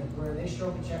alignment, where they show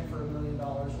up a check for $1 million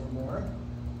or more.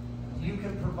 You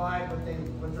can provide what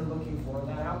they're looking for,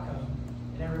 that outcome,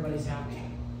 and everybody's happy.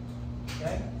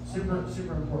 Okay? Super,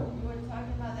 super important. We were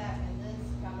talking about that in this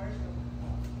commercial.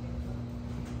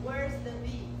 Where's the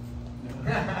beef?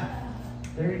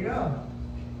 There you go.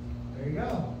 There you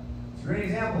go. It's a great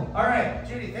example. All right,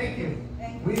 Judy, thank you.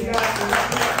 Thank you. We've got come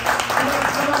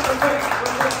up real quick.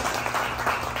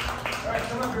 All right,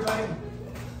 come up, everybody.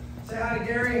 Say hi to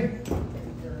Gary.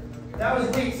 That was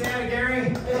weak. Say hi to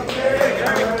Gary.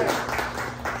 Gary.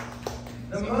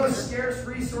 The most scarce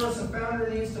resource a founder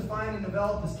needs to find and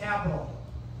develop is capital.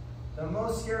 The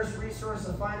most scarce resource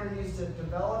a founder needs to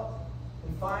develop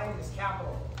and find is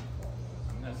capital.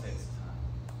 I'm going to say it's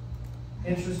time.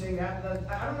 Interesting.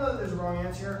 I don't know that there's a wrong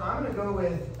answer here. I'm going to go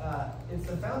with it's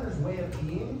the founder's way of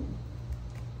being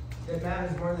that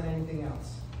matters more than anything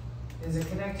else. Is it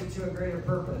connected to a greater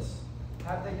purpose?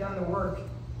 Have they done the work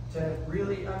to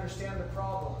really understand the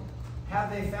problem?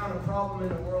 Have they found a problem in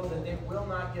the world that they will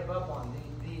not give up on?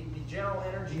 The general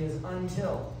energy is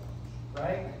until,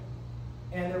 right?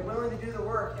 And they're willing to do the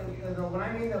work. And when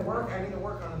I mean the work, I mean the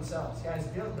work on themselves. Guys,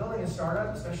 building a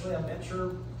startup, especially a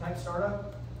venture type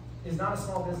startup, is not a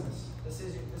small business. This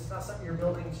is not something you're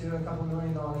building to a couple $1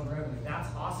 million in revenue. That's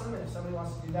awesome, and if somebody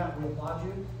wants to do that, we applaud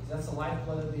you, because that's the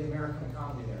lifeblood of the American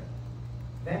economy there.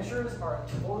 Ventures are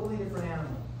a totally different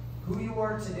animal. Who you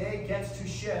are today gets to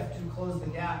shift to close the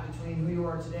gap between who you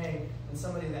are today and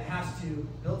somebody that has to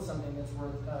build something that's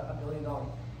worth $1 billion.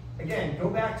 Again, go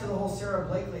back to the whole Sarah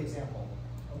Blakely example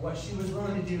of what she was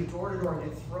willing to do, door to door,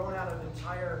 get thrown out of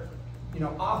entire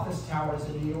office towers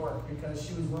in New York because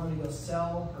she was willing to go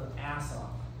sell her ass off.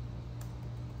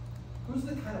 Who's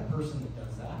the kind of person that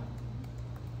does that?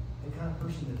 The kind of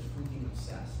person that's freaking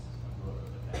obsessed.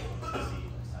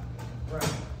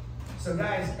 Right. So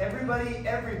guys, everybody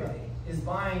is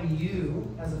buying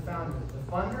you as a founder.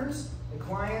 The funders, the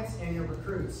clients, and your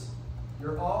recruits.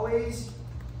 You're always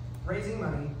raising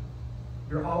money.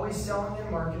 You're always selling and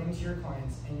marketing to your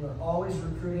clients, and you're always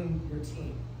recruiting your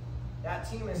team. That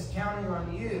team is counting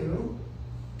on you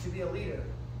to be a leader.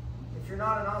 If you're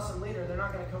not an awesome leader, they're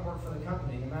not going to come work for the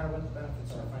company, no matter what the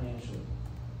benefits are financially.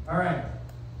 All right.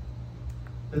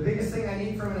 The biggest thing I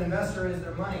need from an investor is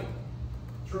their money.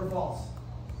 True or false?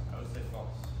 I would say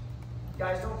false.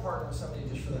 Guys, don't partner with somebody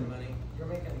just for their money. You're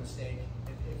making a mistake.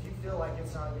 If you feel like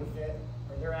it's not a good fit,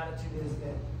 or their attitude is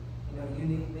that you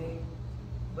need me,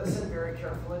 listen very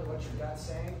carefully to what your gut's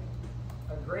saying.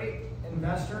 A great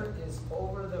investor is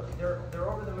they're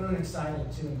over the moon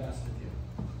excited to invest with you.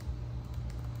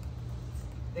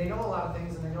 They know a lot of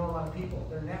things and they know a lot of people.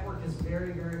 Their network is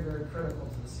very, very, very critical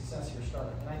to the success of your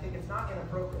startup. And I think it's not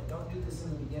inappropriate. Don't do this in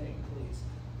the beginning, please.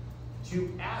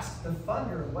 To ask the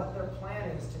funder what their plan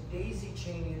is to daisy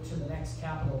chain you to the next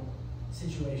capital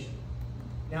situation.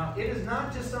 Now, it is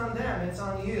not just on them, it's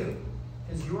on you,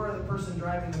 because you're the person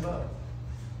driving the boat.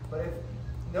 But if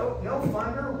no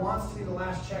funder wants to be the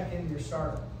last check into your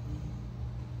startup.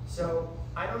 So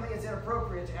I don't think it's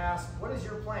inappropriate to ask, what is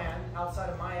your plan outside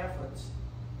of my efforts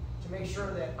to make sure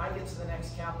that I get to the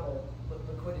next capital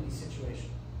liquidity situation?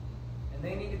 And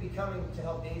they need to be coming to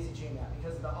help daisy chain that,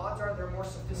 because the odds are they're more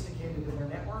sophisticated in their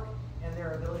network and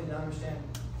their ability to understand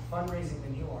fundraising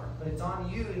than you are. But it's on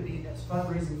you to be as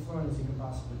fundraising fluent as you can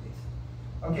possibly be.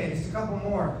 Okay, just a couple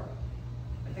more.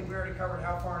 I think we already covered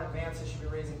how far in advance they should be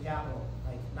raising capital,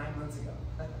 like 9 months ago.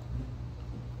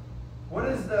 What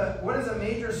is a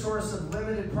major source of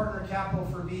limited partner capital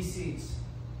for VCs?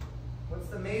 What's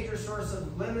the major source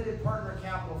of limited partner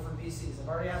capital for VCs? I've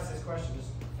already asked this question.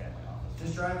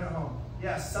 Just driving it home.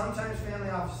 Yes, sometimes family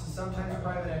offices, sometimes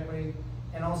private equity,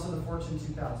 and also the Fortune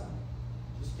 2000.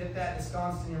 Just get that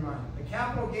ensconced in your mind. The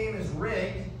capital game is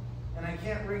rigged, and I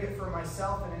can't rig it for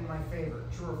myself and in my favor.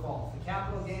 True or false? The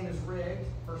capital game is rigged,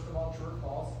 first of all, true or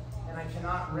false, and I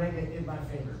cannot rig it in my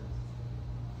favor.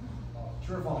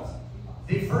 True or false?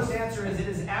 The first answer is it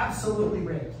is absolutely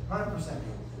rigged, 100%.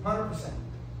 100%.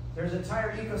 There's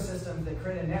entire ecosystems that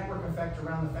create a network effect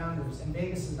around the founders, and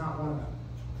Vegas is not one of them.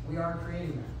 We are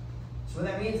creating that. So what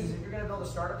that means is if you're going to build a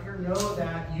startup here, know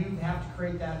that you have to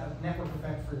create that network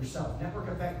effect for yourself. Network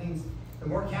effect means the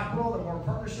more capital, the more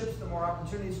partnerships, the more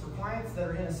opportunities for clients that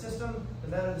are in a system, the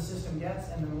better the system gets,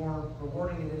 and the more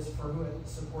rewarding it is for who it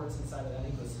supports inside of that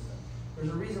ecosystem. There's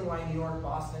a reason why New York,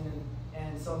 Boston,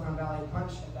 and Silicon Valley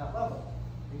punch at that level,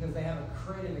 because they have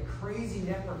created a crazy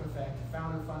network effect of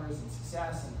founder funders and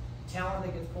success, and talent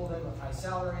that gets pulled in with high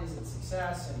salaries and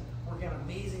success, and working on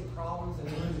amazing problems that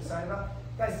everyone's excited about.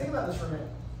 Guys, think about this for a minute.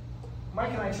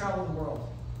 Mike and I travel the world.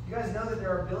 You guys know that there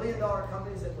are billion-dollar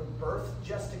companies that were birthed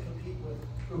just to compete with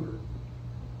Uber.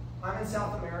 I'm in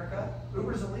South America.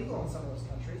 Uber's illegal in some of those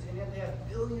countries, and yet they have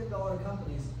billion-dollar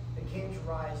companies that came to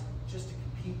rise just to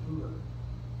compete Uber.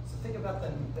 So think about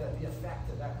the effect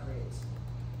that that creates.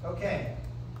 Okay,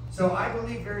 so I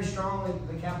believe very strongly that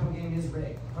the capital game is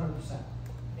rigged, 100%.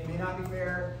 It may not be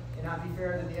fair. It may not be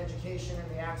fair that the education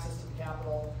and the access to the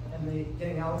capital and the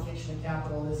getting allocation of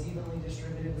capital is evenly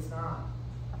distributed. It's not.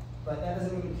 But that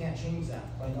doesn't mean we can't change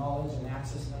that by knowledge and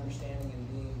access and understanding and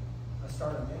being a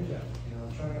startup ninja. You know,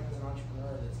 showing up as an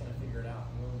entrepreneur that's going to figure it out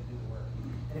and willing to do the work.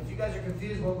 And if you guys are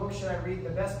confused, what book should I read?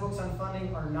 The best books on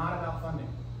funding are not about funding.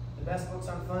 The best books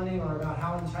on funding are about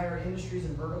how entire industries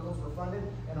and verticals were funded,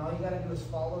 and all you got to do is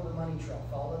follow the money trail,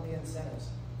 follow the incentives,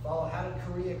 follow how did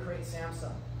Korea create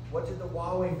Samsung. What did the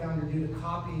Huawei founder do to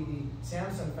copy the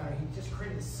Samsung founder? He just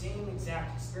created the same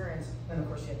exact experience. Then, of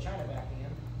course, he had China backing in,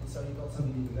 and so he built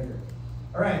something even bigger.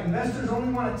 All right, investors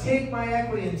only want to take my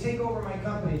equity and take over my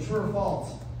company. True or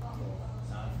false?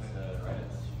 Sounds like the right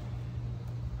industry.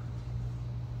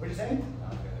 What'd you say? Sounds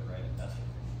like the right industry.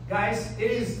 Guys,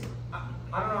 it is,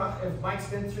 I don't know if Mike's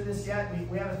been through this yet.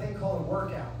 We have a thing called a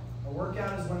workout. A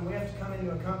workout is when we have to come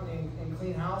into a company and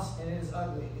clean house, and it is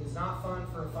ugly. It is not fun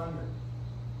for a funder.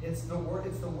 It's the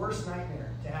worst nightmare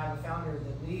to have a founder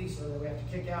that leaves or that we have to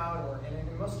kick out, and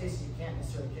in most cases you can't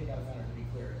necessarily kick out a founder, to be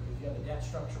clear. If you have a debt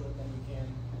structure with them, you can.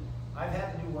 I've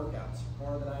had to do workouts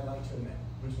more than I like to admit,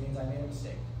 which means I made a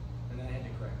mistake, and then I had to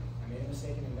correct it. I made a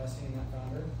mistake in investing in that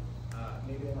founder.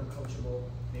 Maybe they weren't coachable.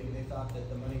 Maybe they thought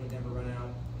that the money would never run out.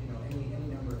 You know, any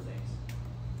number of things.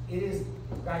 It is,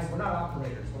 guys, we're not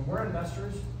operators. When we're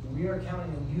investors, we are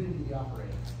counting on you to be the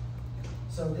operator.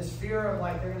 So this fear of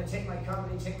like, they're going to take my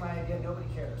company, take my idea, nobody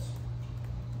cares.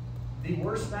 The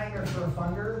worst nightmare for a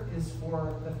funder is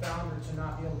for the founder to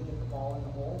not be able to get the ball in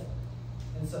the hole.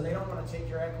 And so they don't want to take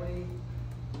your equity.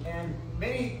 And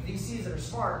many VCs that are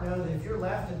smart know that if you're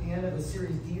left at the end of a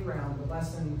Series D round with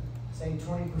less than, say,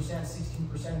 20%,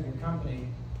 16% of your company,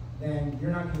 then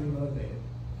you're not going to be motivated.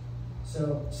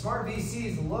 So smart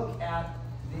VCs look at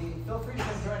feel free to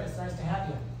come join us, nice to have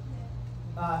you.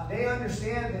 They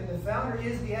understand that the founder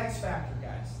is the X factor,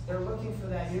 guys. They're looking for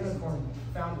that unicorn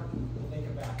founder that they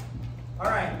can back. All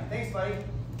right, thanks, buddy.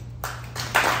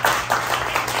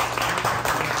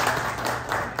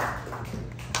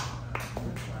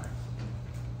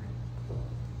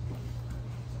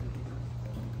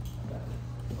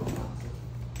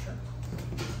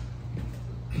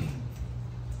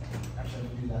 Actually,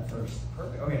 let me do that first.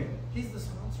 Perfect. Okay. He's the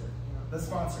sponsor. You know. The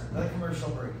sponsor, the commercial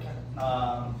break.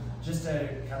 Just to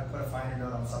kind of put a finer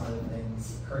note on some of the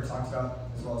things Kurt talked about,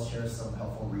 as well as share some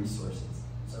helpful resources.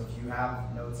 So if you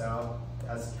have notes out,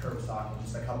 as Kurt was talking,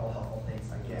 just a couple helpful things.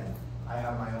 Again, I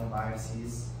have my own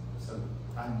biases, so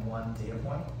I'm one data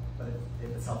point, but if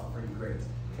it's helpful for you, great.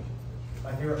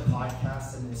 My favorite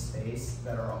podcasts in this space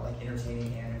that are like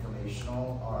entertaining and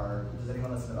informational are, does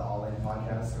anyone listen to the All In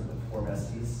podcast or the Four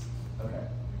Besties? Okay.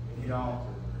 If you don't,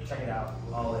 check it out.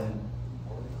 All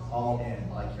in,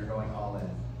 like you're going all in.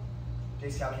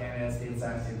 Jace Calcanis, David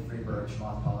Sachs, David Freeberg,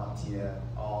 Shimon Palantia,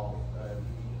 all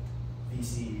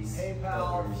VCs,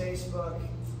 PayPal, builders, Facebook,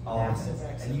 all of massive it.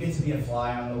 exit. And you get to be a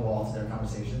fly on the wall to their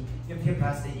conversation. You have to get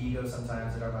past the ego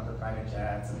sometimes. They talk about the private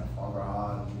jets and the foie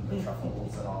gras and the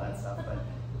truffles and all that stuff. But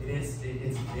it's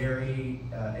very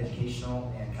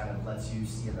educational and kind of lets you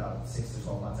see about 6 to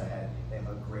 12 months ahead. They have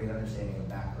a great understanding of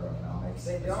macroeconomics.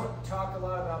 They don't talk a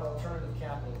lot about alternative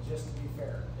capital, just to be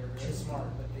fair. They're very smart,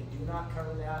 but they do not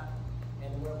cover that.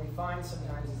 And what we find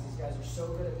sometimes is these guys are so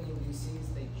good at being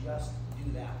VCs, they just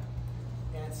do that.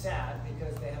 And it's sad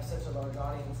because they have such a large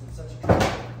audience and such a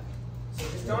community. So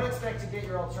just don't expect to get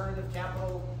your alternative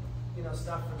capital,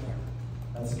 stuff from there.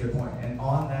 That's a good point. And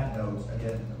on that note,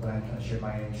 again, when I kind of shared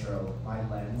my intro, my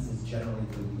lens is generally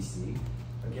through VC.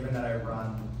 But given that I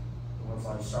run the world's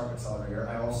largest startup accelerator,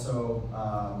 I also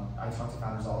I talk to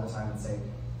founders all the time and say,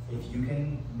 if you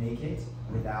can make it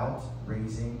without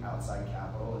raising outside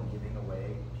capital and giving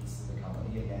away pieces of the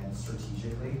company, again,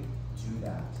 strategically, do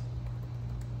that.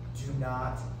 Do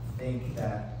not think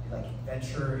that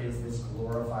venture is this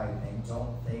glorified thing.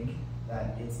 Don't think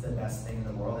that it's the best thing in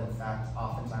the world. In fact,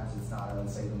 oftentimes it's not. I would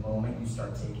say the moment you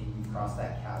start you cross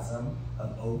that chasm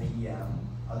of OPM,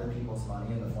 other people's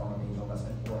money in the form of angel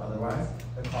investment or otherwise,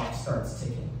 the clock starts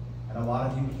ticking. And a lot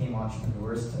of you became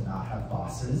entrepreneurs to not have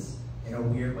bosses. In a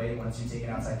weird way, once you take an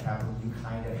outside capital, you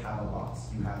kind of have a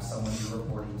boss. You have someone you're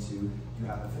reporting to, you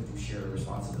have a fiduciary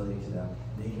responsibility to them.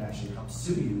 They can actually come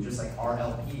sue you, just like our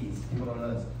LPs. People don't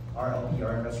know this. Our LP,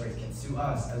 our investor rates, can sue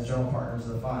us as general partners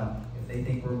of the fund if they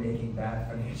think we're making bad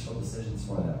financial decisions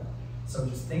for them. So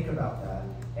just think about that.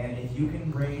 And if you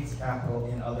can raise capital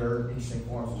in other interesting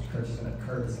forms, which Kurt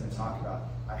is going to talk about,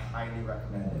 I highly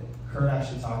recommend it. Kurt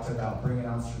actually talked about bringing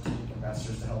on strategic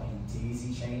investors to help you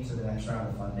daisy chain to the next round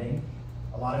of funding.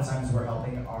 A lot of times we're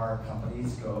helping our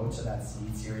companies go to that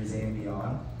seed, Series A and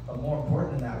beyond. But more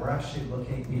important than that, we're actually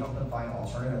we help them find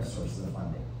alternative sources of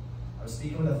funding. I was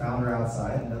speaking with a founder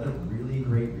outside, another really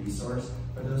great resource.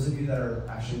 For those of you that are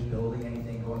actually building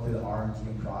anything, going through the R&D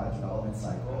and product development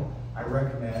cycle, I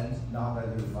recommend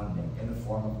non-dilutive funding in the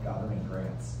form of government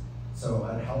grants. So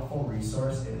a helpful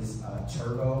resource is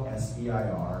Turbo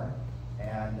SBIR,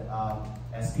 and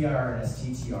SBIR and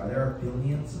STTR. There are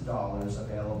billions of dollars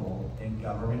available in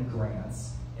government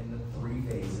grants in the 3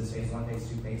 phases, phase 1, phase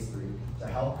 2, phase 3, to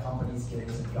help companies get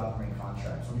into government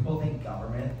contracts. When people think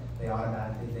government, they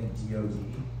automatically think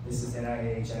DOD. This is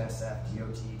NIH, NSF,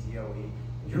 DOT, DOE.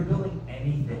 If you're building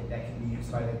anything that can be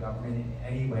used by the government in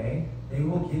any way, they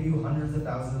will give you hundreds of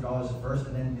thousands of dollars at first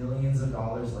and then millions of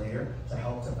dollars later to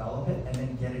help develop it and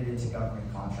then get it into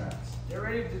government contracts. Get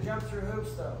ready to jump through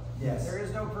hoops though. Yes. There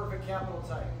is no perfect capital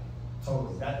type.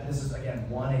 Totally. This is, again,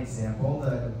 one example.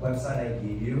 The website I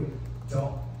gave you,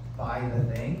 don't buy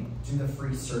the thing, do the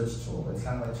free search tool. It's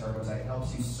kind of like TurboTax. It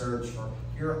helps you search for,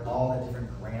 here are all the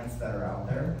different grants that are out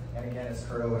there. And again, as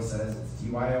Kurt always says, it's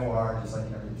DYOR, just like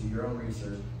do your own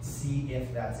research, see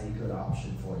if that's a good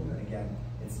option for you. And again,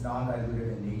 it's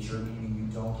non-dilutive in nature, meaning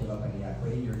you don't give up any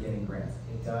equity, you're getting grants.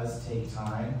 It does take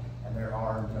time, and there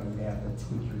are, you may have to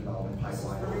tweak your development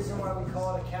pipeline. This is the reason why we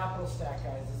call it a capital stack,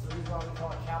 guys. This is the reason why we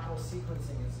call it capital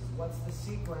sequencing. This is what's the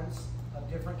sequence of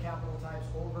different capital types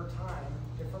over time,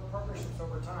 different partnerships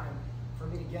over time, for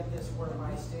me to get this where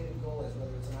my stated goal is,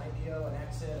 whether it's an IPO, an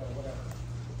exit, or whatever.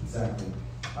 Exactly.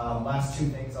 Last 2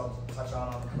 things I'll touch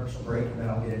on the commercial break, and then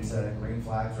I'll get into green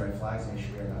flags, red flags, make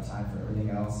sure we have enough time for everything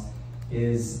else,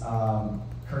 is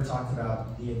Kurt talked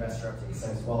about the investor update. He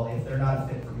says, well, if they're not a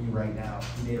fit for me right now,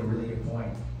 he made a really good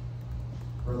point.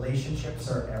 Relationships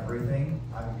are everything.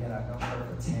 I've known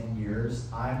her for 10 years.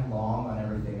 I'm long on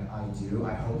everything I do.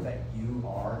 I hope that you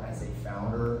are, as a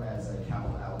founder, as a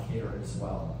capital allocator as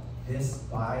well. This,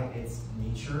 by its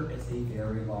nature, it's a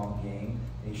very long game.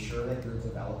 Make sure that you're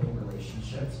developing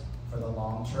relationships for the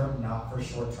long term, not for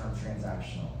short-term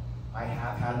transactional. I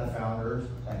have had the founders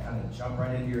that kind of jump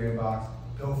right into your inbox,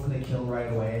 go for the kill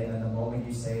right away, and then the moment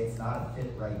you say it's not a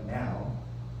fit right now,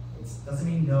 it doesn't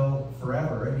mean no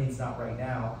forever, it means not right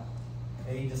now.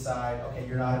 They decide, okay,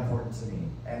 you're not important to me.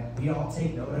 And we all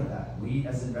take note of that. We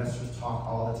as investors talk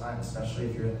all the time, especially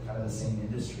if you're in kind of the same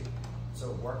industry.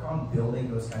 So work on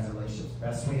building those kinds of relationships.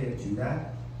 Best way to do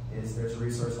that is there's a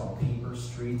resource called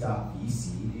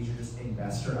paperstreet.vc. These are just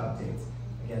investor updates.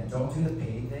 Again, don't do the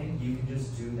paid thing. You can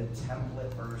just do the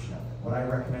template version of it. What I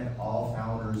recommend all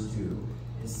founders do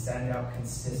is send out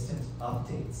consistent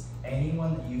updates.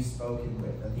 Anyone that you've spoken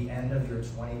with, at the end of your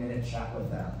 20-minute chat with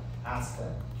them, ask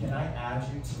them, can I add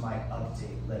you to my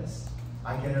update list?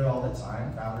 I get it all the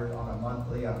time. Founders on a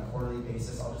monthly, on a quarterly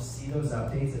basis, I'll just see those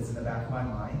updates. It's in the back of my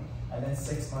mind. And then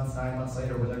 6 months, 9 months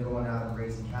later, when they're going out and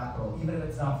raising capital, even if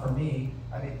it's not for me,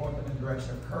 I may point them in the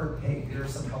direction of Kurt, hey, here are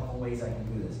some helpful ways I can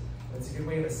do this. But it's a good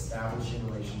way of establishing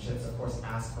relationships. Of course,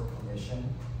 ask for permission.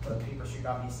 But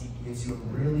paperstreet.vc gives you a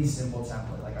really simple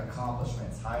template, like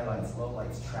accomplishments, highlights,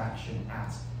 lowlights, traction,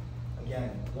 ask.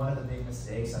 Again, one of the big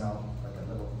mistakes, and I'll like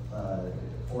a little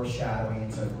foreshadowing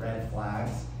into red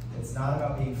flags, it's not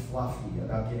about being fluffy,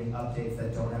 about giving updates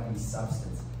that don't have any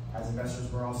substance. As investors,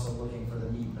 we're also looking for the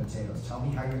meat and potatoes. Tell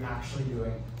me how you're actually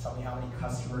doing. Tell me how many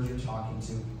customers you're talking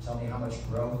to. Tell me how much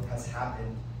growth has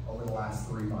happened over the last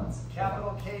 3 months.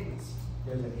 Capital cadence.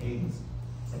 There's a cadence.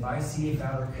 If I see a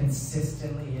founder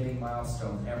consistently hitting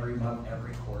milestones every month,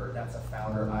 every quarter, that's a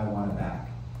founder I want to back.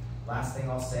 Last thing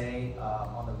I'll say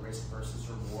on the risk versus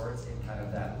rewards in kind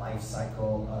of that life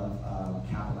cycle of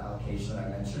capital allocation that I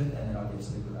mentioned, and then I'll get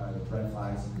to the red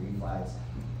flags and green flags.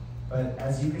 But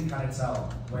as you can kind of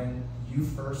tell, when you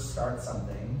first start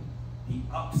something, the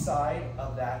upside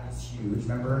of that is huge.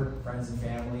 Remember, friends and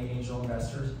family, angel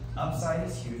investors, upside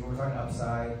is huge. When we're talking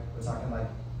upside, we're talking like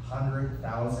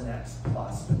 100,000x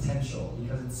plus potential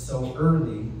because it's so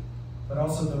early, but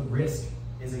also the risk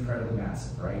is incredibly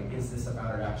massive, right? Is this the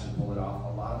founder to actually pull it off?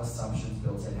 A lot of assumptions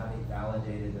built in, how they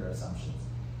validated their assumptions.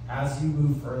 As you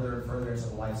move further and further into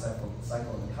the life cycle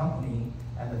of the company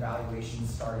and the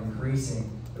valuations start increasing,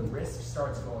 the risk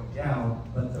starts going down,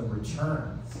 but the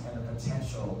returns and the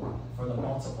potential for the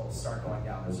multiples start going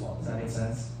down as well. Does that make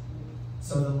sense?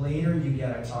 So the later you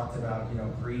get, I talked about,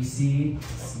 pre-seed,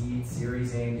 seed,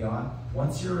 Series A and beyond.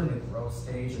 Once you're in the growth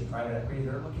stage of private equity,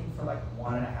 they're looking for like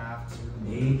 1.5 to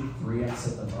maybe 3x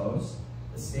at the most.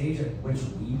 The stage at which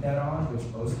we bet on, which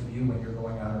most of you, when you're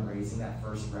going out and raising that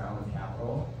first round of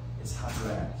capital, is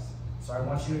 100x. So I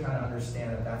want you to kind of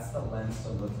understand that that's the lens to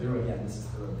look through. Again, this is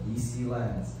through a VC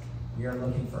lens. We are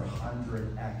looking for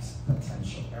 100x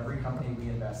potential. Every company we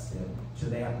invest in,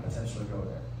 should they have the potential to go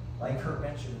there? Like Kurt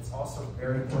mentioned, it's also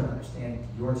very important to understand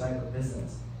your type of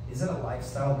business. Is it a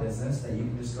lifestyle business that you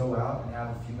can just go out and have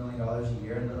a few $1 million a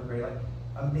year and live a great life?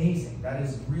 Amazing. That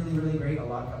is really, really great. A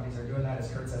lot of companies are doing that. As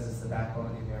Kurt says, it's the backbone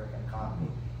of the American economy.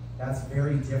 That's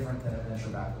very different than a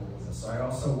venture-backed business. So I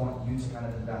also want you to kind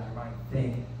of in the back of your mind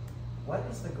think, what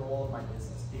is the goal of my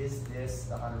business? Is this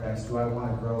the 100x? Do I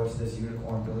want to grow into this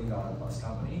unicorn $1 billion plus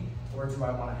company? Or do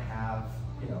I want to have,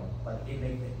 like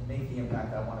make the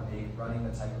impact I want to make running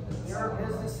the type of business There I are want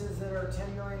to run? businesses that are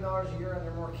 $10 million a year and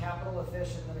they're more capital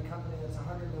efficient than a company that's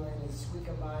 $100 million and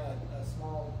squeaking by a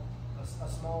small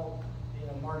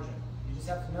margin. You just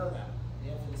have to know that.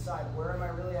 You have to decide, where am I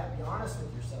really at? Be honest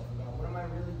with yourself about what am I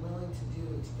really willing to do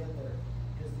to get there.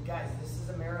 Because guys, this is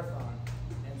a marathon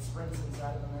and sprints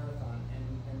inside of a marathon, and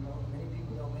many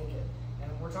people don't make it. And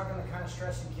we're talking the kind of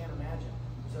stress you can't imagine.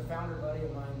 There's a founder buddy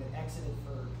of mine that exited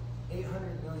for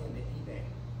 $800 million to eBay.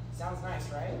 Sounds nice,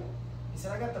 right? He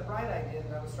said, I got the bright idea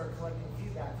that I would start collecting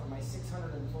feedback from my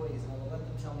 600 employees and I would let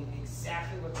them tell me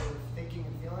exactly what they were thinking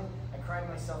and feeling. I cried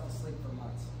myself to sleep for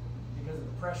months because of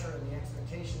the pressure and the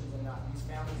expectations and these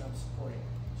families I'm supporting.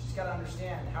 You just got to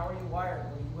understand, how are you wired?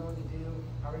 What are you willing to do?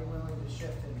 How are you willing to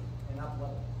shift and up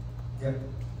level? Yep.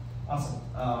 Awesome.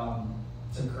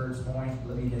 To Kurt's point,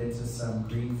 let me get into some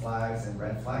green flags and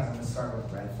red flags. I'm going to start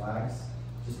with red flags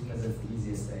just because it's the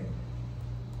easiest thing.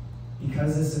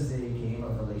 Because this is a game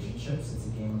of relationships, it's a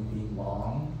game of being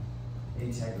long,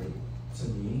 integrity, to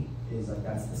me, is like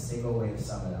that's the single way to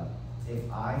sum it up.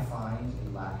 If I find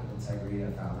a lack of integrity in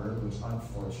a founder, which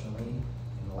unfortunately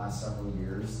in the last several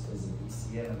years is we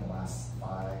see it in the last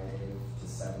 5 to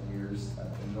 7 years of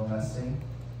angel investing,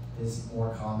 is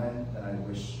more common than I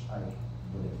wish I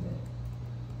would admit.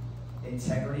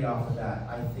 Integrity off of that,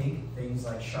 I think things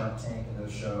like Shark Tank and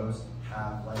those shows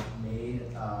have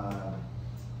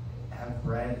have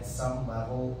bred some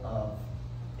level of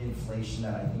inflation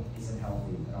that I think isn't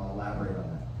healthy, and I'll elaborate on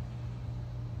that.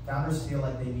 Founders feel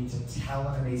like they need to tell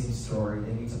an amazing story,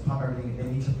 they need to pump everything, they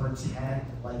need to pretend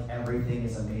like everything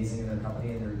is amazing in their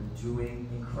company and they're doing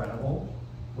incredible.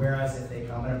 Whereas if they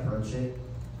come and approach it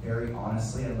very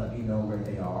honestly and let me know where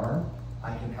they are,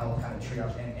 I can help kind of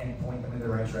triage and point them in the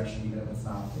right direction even if it's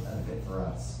not a fit for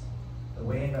us. The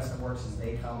way investment works is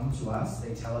they come to us,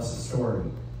 they tell us a story.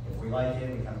 If we like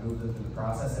it, we kind of move them through the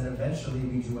process, and eventually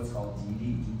we do what's called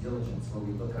DD, due diligence, where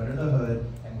we look under the hood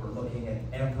and we're looking at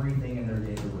everything in their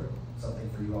data room. Something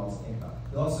for you all to think about.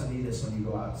 You'll also need this when you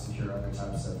go out and secure other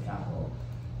types of capital,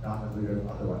 non-dilutive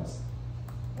otherwise.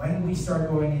 When we start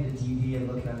going into DD and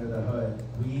looking under the hood,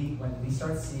 when we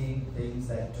start seeing things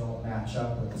that don't match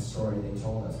up with the story they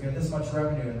told us. We have this much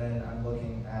revenue, and then I'm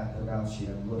looking at their balance sheet,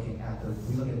 we look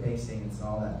at bank statements and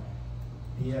all that.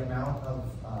 The amount of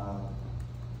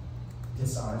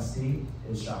dishonesty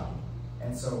is shocking.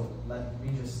 And so let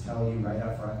me just tell you right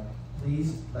up front,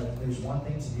 please, there's one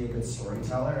thing to be a good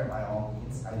storyteller, and by all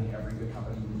means, I think every good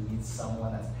company needs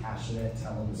someone that's passionate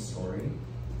telling the story.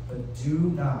 But do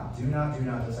not,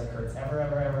 just like Kurt's,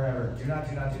 ever, do not,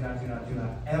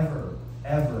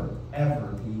 ever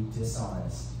be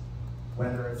dishonest.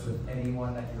 Whether it's with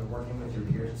anyone that you're working with, your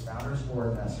peers as founders or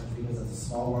investors, because it's a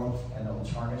small world and it will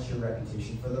tarnish your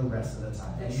reputation for the rest of the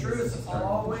time. The truth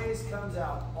always comes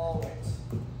out, always.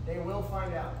 They will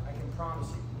find out, I can promise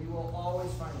you. We will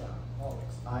always find out,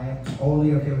 always. I am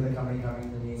totally okay with the company coming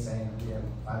to me saying, we have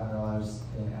 $500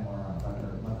 in MRR,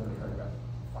 $500 monthly recurring revenue.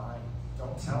 Fine.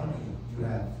 Don't tell me you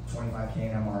have $25K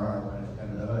in MRR when I look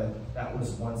under the hood. That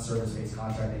was one service-based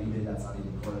contract that you did that's not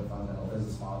even core to the fundamental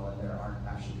business model, and there aren't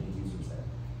actually paid users there.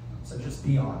 So just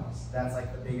be honest. That's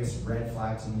like the biggest red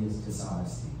flag to me is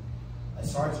dishonesty.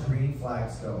 As far as green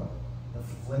flags go, the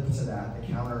flip to that, the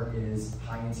counter is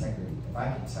high integrity. If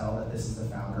I can tell that this is the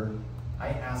founder, I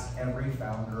ask every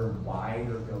founder why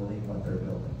they're building what they're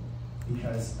building.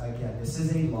 Because again, this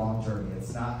is a long journey.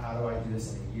 It's not how do I do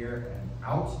this in a year and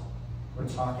out. We're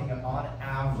talking on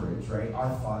average, right?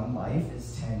 Our fund life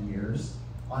is 10 years.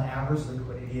 On average,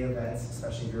 liquidity events,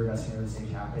 especially if you're investing in real estate,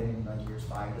 happen in like years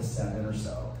 5 to 7 or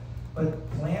so. But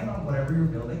plan on whatever you're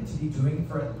building to be doing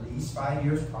for at least 5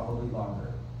 years, probably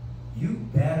longer. You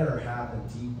better have a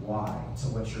deep why to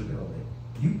what you're building.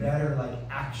 You better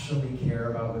actually care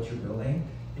about what you're building,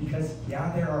 because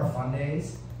yeah, there are fun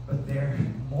days, but they're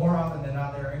more often than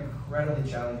not, they're incredibly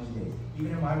challenging days.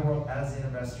 Even in my world as an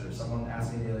investor, someone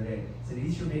asked me the other day, said,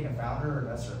 "Is you being a founder or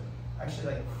investor?"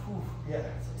 Actually, like, whew, yeah,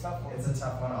 It's a tough one. it's a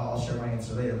tough one. I'll share my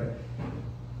answer later, but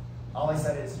all I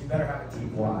said is you better have a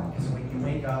deep why, because when you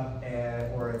wake up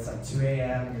or it's like 2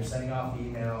 a.m. and you're sending off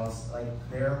emails, like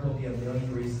there will be a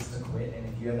million reasons to quit, and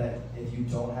if you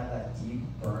don't have that deep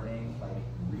burning like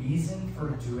reason for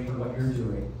doing what you're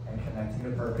doing and connecting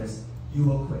to purpose, you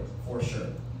will quit for sure.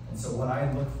 And so what I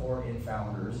look for in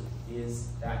founders is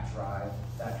that drive,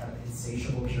 that kind of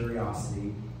insatiable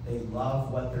curiosity. They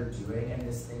love what they're doing, and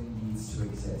this thing needs to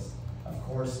exist. Of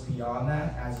course, beyond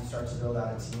that, as you start to build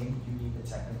out a team, you need the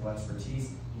technical expertise,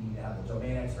 you need to have the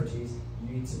domain expertise, you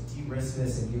need to de-risk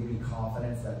this and give me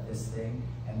confidence that this thing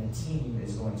and the team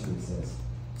is going to exist.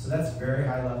 So that's very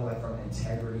high level, like from an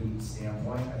integrity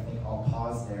standpoint. I think I'll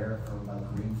pause there for like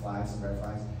green flags and red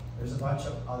flags. There's a bunch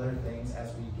of other things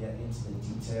as we get into the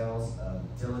details of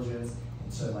diligence,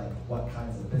 into like what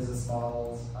kinds of business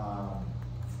models.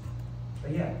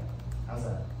 But yeah, how's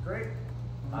that? Great.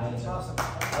 That's awesome. So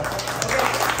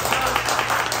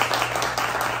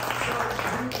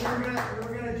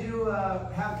we're gonna do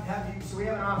have you. So we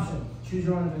have an option. Choose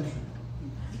your own adventure.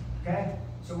 Okay.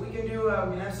 So we can do. We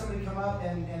can have somebody come up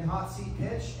and hot seat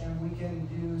pitch, and we can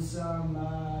do some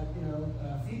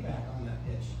feedback on that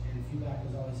pitch. And feedback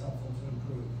is always helpful to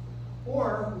improve.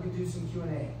 Or we could do some Q&A.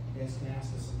 You guys can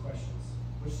ask us some questions.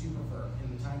 Which do you prefer in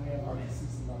the time we have remaining?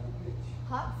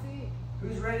 Hot seat.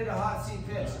 Who's ready to hot seat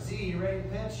pitch? Z, you ready to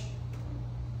pitch?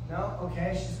 No?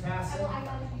 Okay, she's passing. I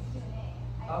gotta do Q&A.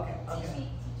 Okay, okay. Teach me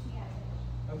how to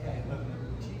pitch. Okay,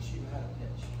 teach you how to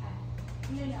pitch.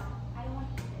 No, I don't want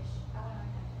you to pitch. I want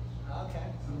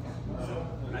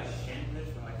to learn how to pitch. Okay. I can pitch,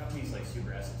 but my company's like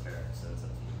super esoteric, so it's up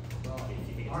to you. Well, If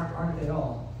you think it's aren't they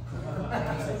all?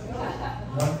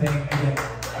 One thing, again,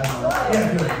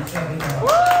 yeah, good. You can't leave that out.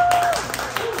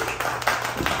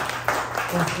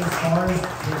 As far as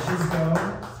pitches go,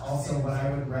 also what I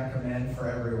would recommend for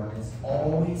everyone is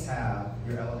always have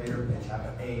your elevator pitch. Have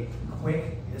a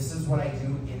quick, this is what I do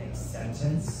in a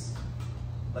sentence.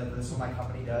 Like this is what my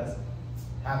company does.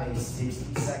 Have a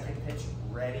 60-second pitch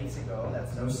ready to go.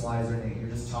 That's no slides or anything.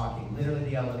 You're just talking. Literally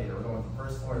the elevator. We're going from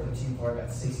first floor to 15th floor. I've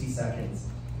got 60 seconds.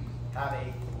 Have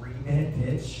a 3-minute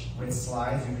pitch with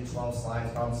slides, usually 12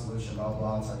 slides, problem, solution, blah,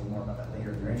 blah. I'll tell you more about that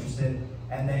later if you're interested.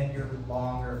 And then your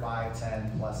longer 5,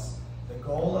 10 plus. The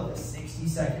goal of the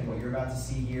 60-second, what you're about to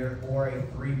see here, or a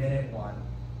 3-minute one,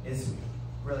 is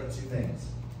really 2 things.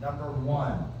 Number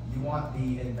 1, you want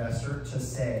the investor to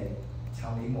say,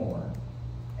 tell me more.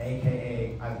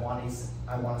 AKA, I want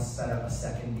to set up a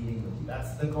second meeting with you.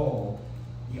 That's the goal.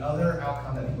 The other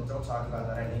outcome that people don't talk about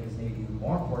that I think is maybe even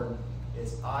more important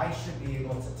is I should be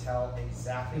able to tell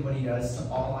exactly what he does to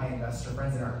all my investor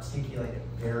friends and articulate it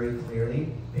very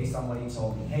clearly based on what he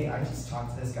told me. Hey, I just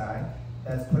talked to this guy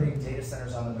that's putting data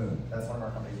centers on the moon. That's one of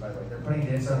our companies, by the way. They're putting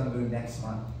data centers on the moon next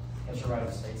month. Catch your ride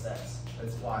with SpaceX.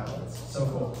 It's wild. It's so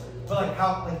cool. But like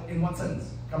how, like in one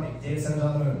sentence, company, data centers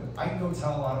on the moon. I can go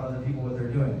tell a lot of other people what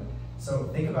they're doing. So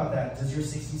think about that. Does your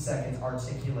 60 seconds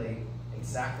articulate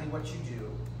exactly what you do,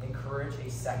 encourage a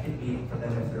second meeting for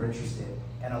them if they're interested,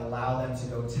 and allow them to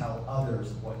go tell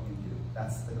others what you do?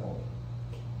 That's the goal.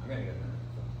 I'm gonna go there.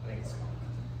 I think it's cool.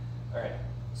 All right.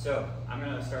 So I'm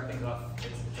gonna start things off.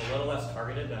 It's a little less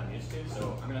targeted than I'm used to.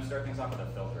 So I'm gonna start things off with a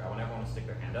filter. I want everyone to stick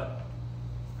their hand up.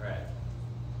 All right.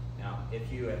 Now,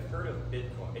 if you have heard of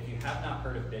Bitcoin, if you have not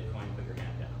heard of Bitcoin, put your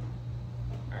hand down.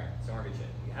 All right. So we're good shit.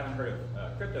 If you haven't heard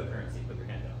of cryptocurrency, put your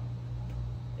hand down.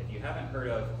 If you haven't heard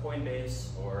of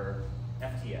Coinbase or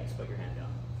FTX, put your hand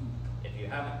down. If you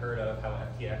haven't heard of how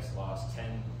FTX lost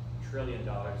 $10 billion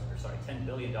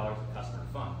of customer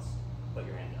funds, put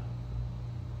your hand down.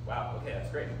 Wow, okay,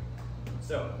 that's great.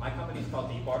 So my company is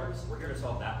called Deep Waters. We're here to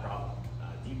solve that problem.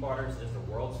 Deep Waters is the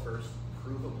world's first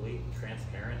provably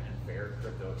transparent and fair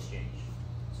crypto exchange.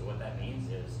 So what that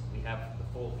means is we have the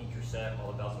full feature set,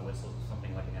 all the bells and whistles of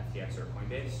something like an FTX or a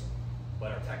Coinbase,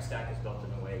 but our tech stack is built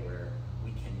in a way where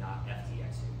we cannot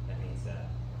FTX you. That means that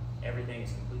everything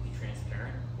is completely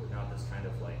transparent. We're not this kind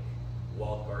of like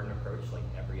walled garden approach like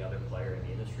every other player in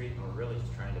the industry, and we're really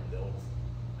just trying to build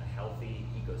a healthy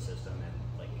ecosystem and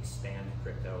like expand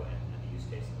crypto and the use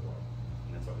case in the world.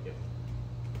 And that's what we do.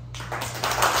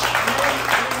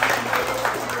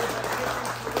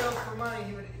 For money,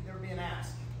 there would be an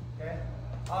ask. Okay?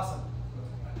 Awesome.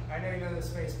 I know you know this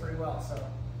space pretty well, so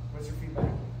what's your feedback?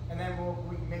 And then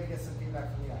we can maybe get some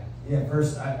feedback from you guys. Yeah,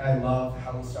 first, I love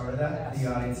how we started that, Yes.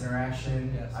 the audience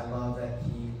interaction. Yes. I love that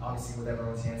he, obviously with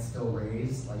everyone's hands still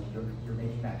raised, like you're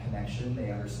making that connection,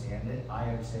 they understand it. I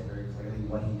understand very clearly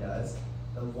what he does.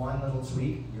 The one little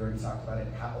tweak, you already talked about it,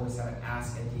 always have an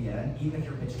ask at the end, even if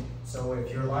you're pitching. So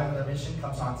if you're aligned with our mission,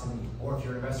 come talk to me. Or if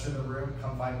you're an investor in the room,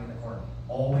 come find me in the corner.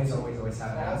 Always, always, always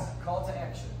have an ask. Call to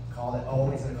action.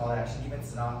 Always in a call to action, even if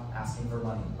it's not asking for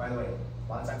money. By the way,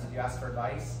 a lot of times if you ask for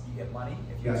advice, you get money.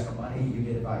 If you ask for money, you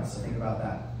get advice. So think about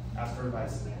that. Ask for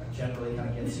advice generally kind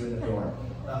of gets you in the door.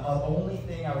 The only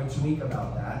thing I would tweak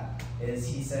about that is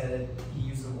he said, he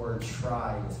used the word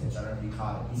try in his pitch. I don't know if you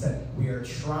caught it. He said, we are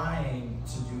trying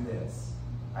to do this.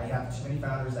 I have too many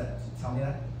founders that tell me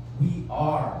that. We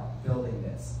are building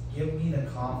this. Give me the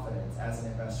confidence as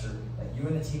an investor that you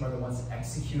and the team are the ones to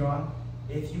execute on.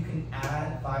 If you can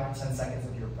add 5 to 10 seconds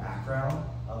of your background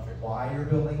of why you're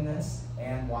building this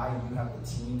and why you have the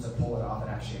team to pull it off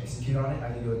and actually execute on it, I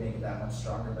think it would make it that much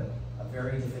stronger. But a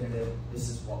very definitive, this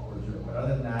is what we're doing. But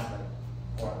other than that, like,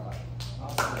 4 out of 5.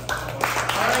 Awesome. All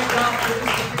right, John, give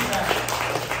us the feedback.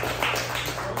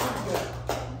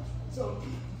 So,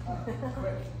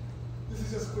 quick. This is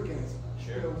just a quick answer.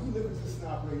 Sure. You know, we live in just an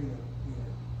operating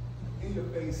in your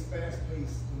face,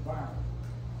 fast-paced environment.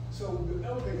 So the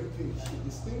elevator pitch should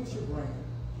distinguish your brand,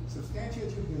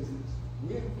 substantiate your business,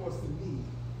 reinforce the need,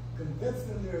 convince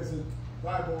them there's a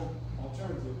viable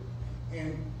alternative,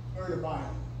 and earn a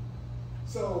buy-in.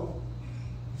 So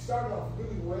you started off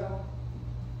really well,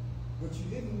 but you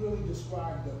didn't really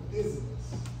describe the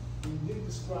business. You didn't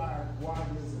describe why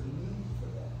there's a need for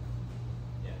that.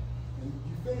 Yeah. And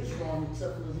you finished wrong,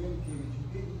 except for the indicated you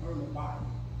didn't earn a buy-in.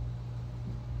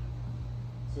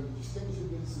 So you distinguish your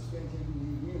business, substantiate the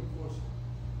need, reinforce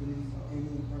the need, and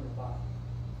then earn a buy-in.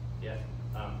 Yeah,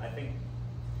 I think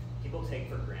people take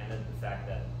for granted the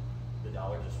fact that the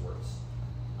dollar just works.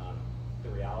 The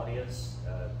reality is,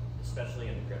 especially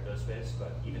in the crypto space,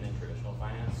 but even in traditional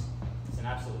finance, it's an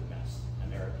absolute mess. And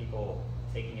there are people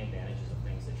taking advantages of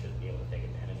things they shouldn't be able to take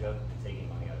advantage of and taking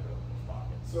money out of their own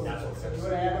pockets. So that's what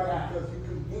you're right, because you're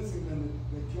convincing them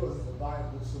that yours is a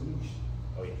viable solution.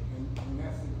 Oh yeah. And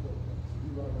that's the important thing. So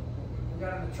you're right on the point. We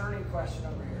got an attorney question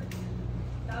over here.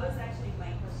 That was actually my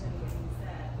question when you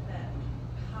said that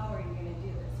how are you going to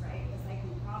do this, right? Because I can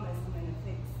promise I'm going to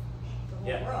fix the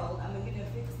whole world. I'm going to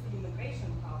fix the immigration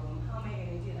problem. How am I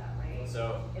going to do that, right?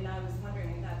 So, and I was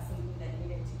wondering if that's something that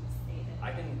needed to be stated.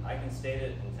 I can state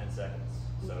it in 10 seconds.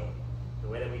 So the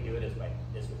way that we do it is with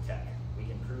tech. We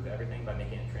can prove everything by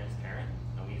making it transparent,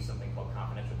 and we use something called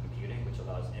confidential computing, which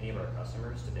allows any of our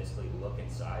customers to basically look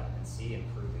inside and see and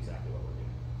prove exactly what we're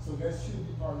doing. So that should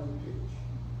be part of the pitch.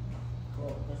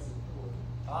 Cool. That's important.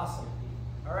 Awesome.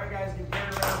 All right, guys, give Gary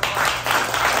a round of applause.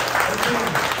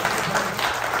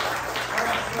 All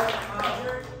right, so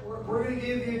we're going to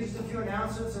give you just a few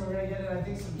announcements, and we're going to get in, I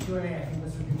think, some Q&A. I think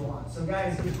that's what people want. So,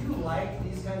 guys, if you like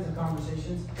these kinds of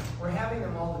conversations, we're having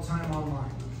them all the time online.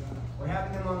 We're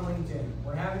having them on LinkedIn.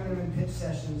 We're having them in pitch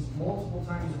sessions multiple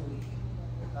times a week.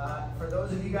 For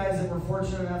those of you guys that were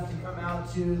fortunate enough to come out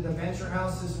to the Venture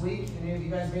House this week, any of you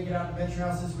guys make it out to Venture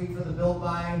House this week for the Built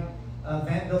By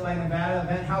Nevada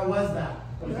event, how was that?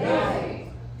 Great.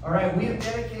 All right, we have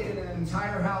dedicated an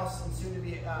entire house and soon to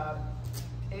be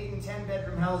 8 and 10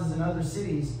 bedroom houses in other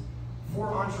cities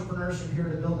for entrepreneurship here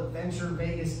to build a Venture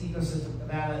Vegas ecosystem,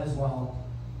 Nevada as well.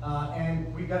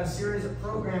 And we've got a series of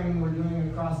programming we're doing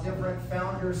across different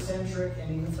founder-centric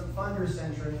and even some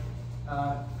funder-centric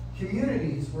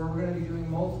communities where we're going to be doing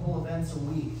multiple events a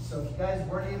week. So if you guys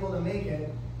weren't able to make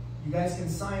it, you guys can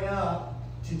sign up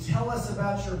to tell us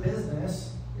about your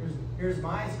business. Here's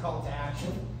my call to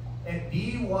action at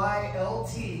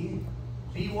byltby.com.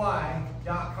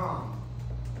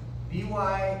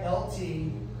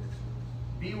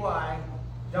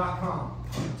 byltby.com.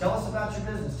 Tell us about your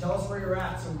business. Tell us where you're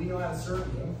at so we know how to serve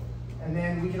you. And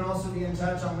then we can also be in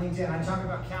touch on LinkedIn. I talk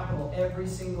about capital every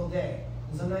single day.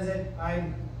 And sometimes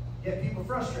I get people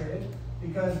frustrated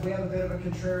because we have a bit of a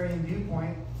contrarian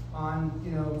viewpoint on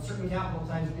certain capital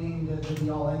types being the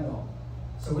be-all end-all.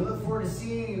 So we look forward to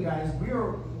seeing you guys.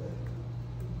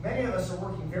 Many of us are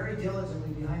working very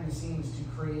diligently behind the scenes to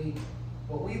create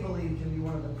what we believe can be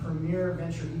one of the premier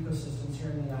venture ecosystems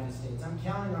here in the United States. I'm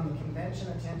counting on the convention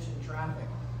attention traffic,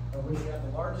 of which we have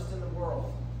the largest in the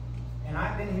world. And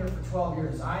I've been here for 12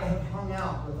 years. I have hung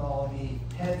out with all the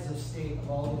heads of state of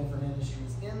all the different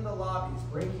industries in the lobbies,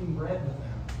 breaking bread with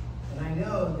them. And I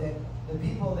know that the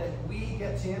people that we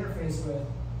get to interface with,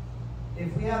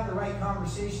 if we have the right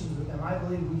conversations with them, I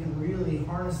believe we can really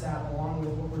harness that along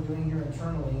with what we're doing here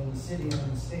internally in the city and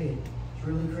in the state to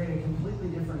really create a completely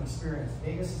different experience.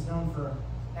 Vegas is known for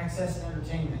excess and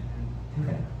entertainment,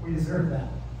 and we deserve that.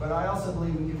 But I also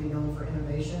believe we can be known for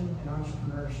innovation and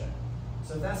entrepreneurship.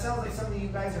 So if that sounds like something you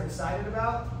guys are excited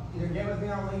about, either get with me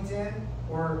on LinkedIn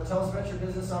or tell us about your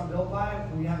business on Built By.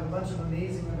 We have a bunch of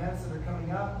amazing events that are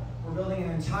coming up. We're building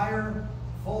an entire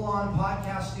full-on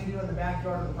podcast studio in the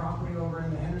backyard of the property over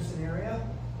in the Henderson area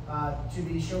to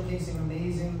be showcasing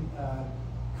amazing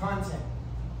content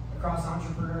across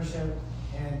entrepreneurship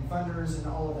and funders and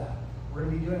all of that. We're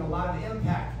going to be doing a lot of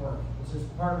impact work, which is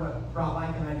part of what brought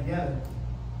Mike and I together.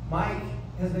 Mike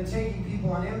has been taking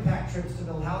people on impact trips to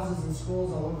build houses and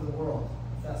schools all over the world.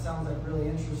 That sounds like really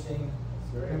interesting,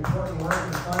 important work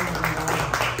and fun. If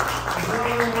you want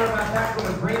to learn more about that, go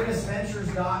to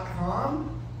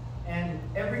greatnessventures.com. And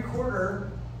every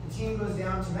quarter, the team goes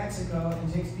down to Mexico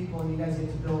and takes people, and you guys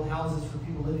get to build houses for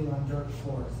people living on dirt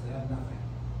floors that have nothing.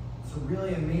 It's a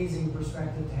really amazing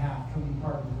perspective to have, come be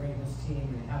part of the Greatness team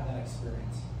and have that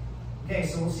experience. Okay,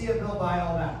 so we'll see you at Built By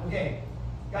all that. Okay,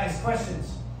 guys,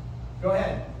 questions? Go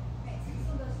ahead. Right, so this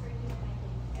one goes for you and I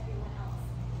think everyone else.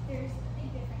 There's a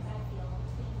big difference, I feel,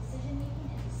 between decision making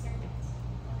and discernment.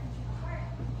 One comes from the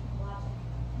heart, one comes from the logic.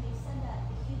 And they've said that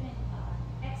the human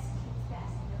executes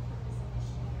best on their purpose and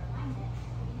mission and their alignment.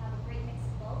 We can have a great mix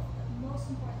of both, but most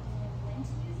importantly, know when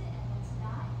to use it and when to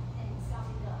not, and stop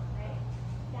and go, right?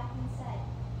 That being said,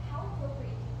 how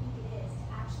appropriate do you think it is to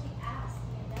actually ask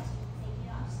the investors and say, you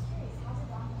know, I'm just curious, how's it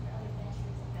gone with your other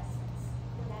ventures investments?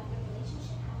 Will that good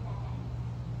relationship, how did that end?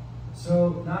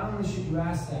 So not only should you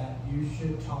ask that, you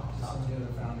should talk to some of the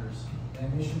other founders.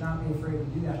 And they should not be afraid to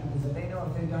do that, because if they know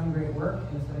if they've done great work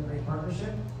and it's been a great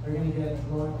partnership, they're going to get a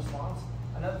glowing response.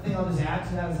 Another thing I'll just add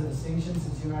to that as a distinction,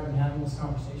 since you and I have been having this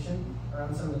conversation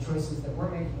around some of the choices that we're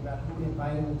making about who we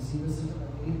invite into the SEBA system and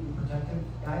we need to be protective.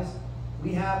 Guys,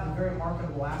 we have a very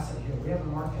marketable asset here. We have a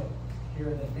market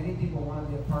here that many people want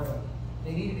to be a part of.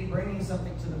 They need to be bringing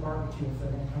something to the barbecue if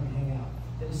they're going to come and hang out.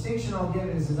 The distinction I'll give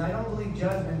is I don't believe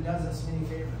judgment does us many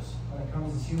favors when it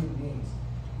comes to human beings.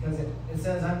 Because it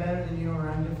says I'm better than you or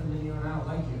I'm different than you and I don't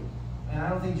like you. And I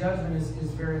don't think judgment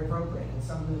is very appropriate. It's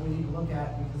something that we need to look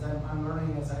at, because I'm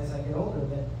learning as I get older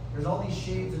that there's all these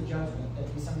shades of judgment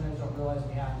that we sometimes don't realize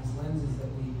we have, these lenses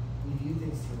that we view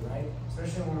things through, right?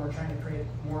 Especially when we're trying to create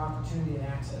more opportunity and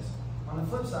access. On the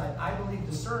flip side, I believe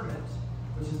discernment,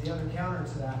 which is the other counter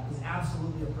to that, is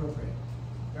absolutely appropriate.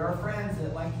 There are friends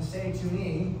that like to say to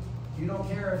me, you don't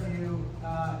care if you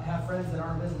have friends that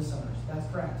aren't business owners. That's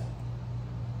correct.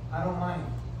 I don't mind.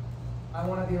 I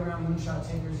want to be around moonshot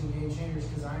takers and game changers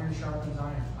because iron sharpens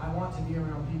iron. I want to be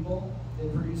around people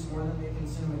that produce more than they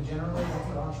consume, and generally that's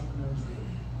what entrepreneurs do.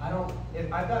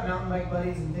 If I've got mountain bike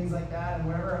buddies and things like that and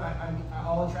whatever,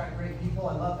 I'll attract great people,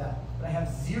 I love that. But I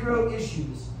have zero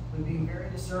issues with being very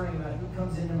discerning about who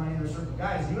comes into my inner circle.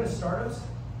 Guys, you as startups,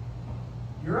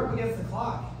 you're up against the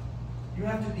clock. You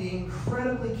have to be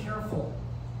incredibly careful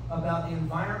about the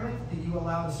environment that you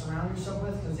allow to surround yourself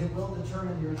with, because it will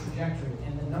determine your trajectory.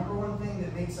 And the number one thing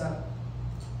that makes up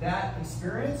that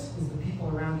experience is the people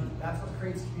around you. That's what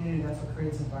creates community, that's what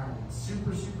creates environment. It's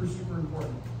super, super, super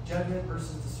important. Judgment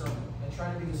versus discernment. And try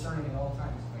to be discerning at all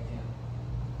times if I can.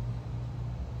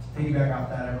 To piggyback off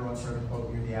that, everyone's heard the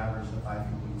quote, you're the average of the 5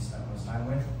 people you spend most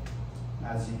time with.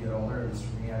 As you get older, at least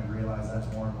for me, I've realized that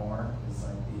more and more is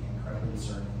like being incredibly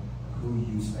discerning of who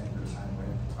you spend your time with.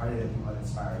 Are they the people that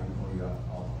inspire you, pull you up?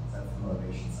 All that's the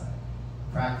motivation side.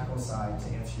 Practical side, to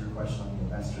answer your question on the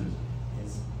investors,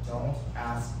 is don't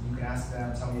ask, you can ask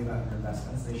them, tell me about your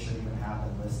investments. They should even have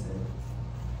them listed.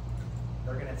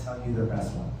 They're going to tell you their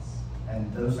best ones.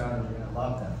 And those founders are going to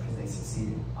love them because they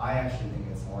succeeded. I actually think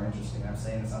it's more interesting. I'm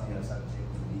saying this on the other side of the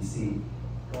table for VC.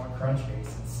 Go on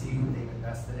Crunchbase and see who they've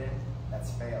invested in that's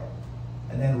failed.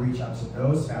 And then reach out to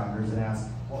those founders and ask,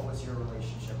 what was your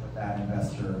relationship with that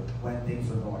investor when things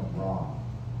were going wrong?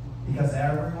 Because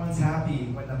everyone's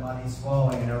happy when the money's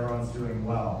flowing and everyone's doing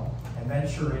well. And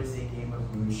venture is a game of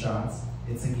moonshots.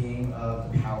 It's a game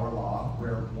of the power law,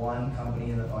 where one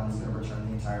company in the fund is going to return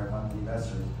the entire fund to the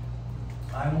investors.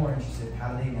 I'm more interested in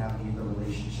how do they navigate the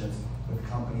relationships with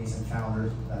companies and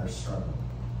founders that are struggling.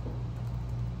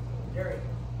 Gary.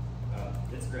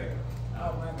 It's Greg.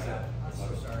 Oh, my bad. I'm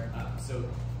so sorry. So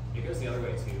it goes the other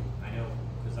way too. I know,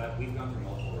 because we've gone through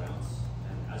multiple rounds,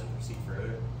 and as we proceed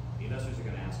further, the investors are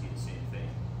going to ask you the same thing.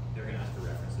 They're going to ask for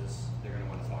references. They're going to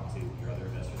want to talk to your other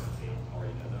investors if they don't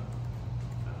already know them.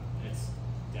 And it's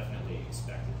definitely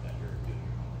expected that you're doing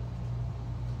your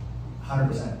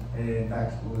homework. 100%. And in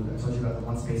fact, I told you about the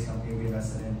one space company we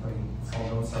invested in, it's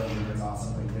called Northstar. It's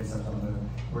awesome, putting data centers on the moon.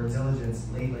 We're in diligence,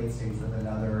 late stage with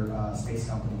another space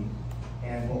company.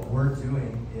 And what we're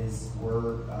doing is we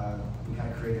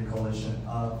kind of created a coalition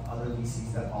of other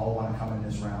VCs that all want to come in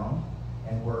this round.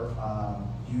 And we're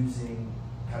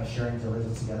kind of sharing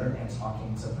diligence together and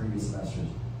talking to previous investors.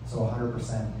 So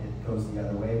 100% it goes the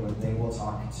other way, where they will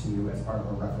talk to, as part of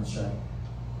a reference check,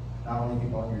 not only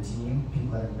people on your team,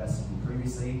 people that have invested in you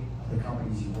previously, the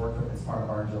companies you've worked with as part of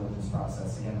our diligence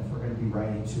process. Again, if we're going to be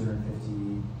writing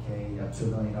 $250K up to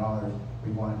 $1 million,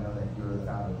 we want to know that you're the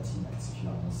founder of the team that execute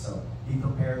on this. So be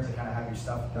prepared to kind of have your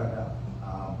stuff dug up.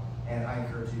 And I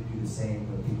encourage you to do the same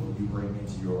with people you bring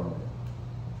into your orbit.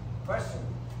 Question?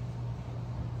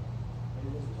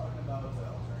 We're talking about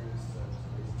alternatives to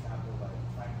raise capital by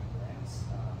finding grants.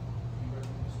 Do you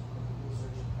recommend just quick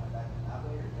research and kind of back in that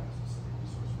way, or do you have a specific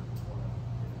resource for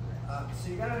getting grants? So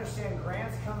you got to understand,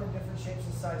 grants come in different shapes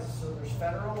and sizes. So there's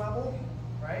federal level,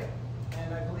 right?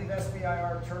 And I believe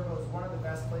SBIR Turbo is one of the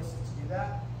best places to do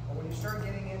that. But when you start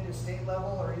getting into state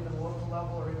level, or even local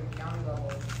level, or even county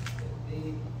level,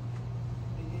 it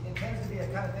tends to be a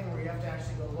kind of thing where you have to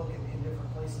actually go look in different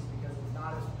places because it's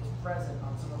not as present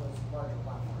on some of those larger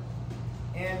platforms.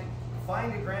 And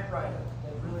find a grant writer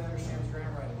that really understands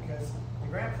grant writing, because the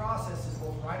grant process is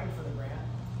both writing for the grant,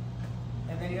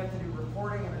 and then you have to do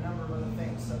reporting and a number of other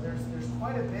things. So there's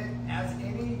quite a bit, as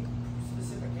any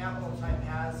specific capital type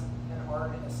has an art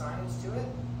and a science to it.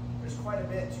 There's quite a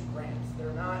bit to grants.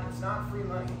 It's not free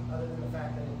money, other than the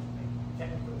fact that it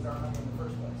technically was our money in the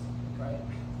first place, right?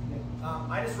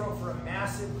 I just wrote for a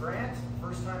massive grant,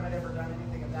 first time I'd ever done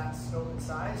anything of that scope and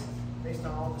size, based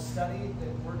on all the study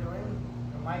that we're doing.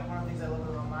 And Mike, one of the things I love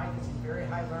about Mike is he's a very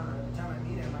high learner. Every time I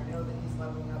meet him, I know that he's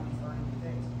leveling up, he's learning new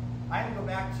things. I had to go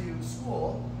back to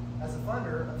school as a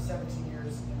funder of 17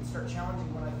 years and start challenging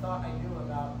what I thought I knew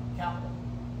about capital.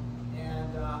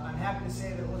 And I'm happy to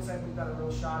say that it looks like we've got a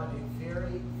real shot at a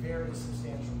very, very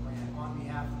substantial grant on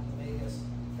behalf of the Vegas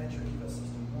venture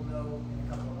ecosystem. We'll know in a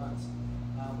couple of months.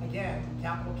 Again,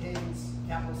 capital cadence,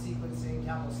 capital sequencing,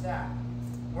 capital stack.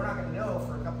 We're not going to know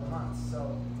for a couple of months.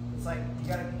 So it's like you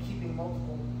got to be keeping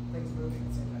multiple things moving at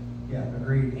the same time. Yeah,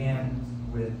 agreed. And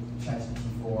with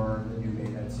ChatGPT-4, the new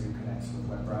beta 2 connects with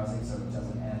web browsing, so it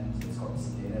doesn't end its corpus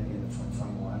of data at the end of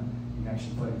 2021. You can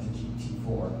actually put it into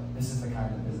GPT-4. This is the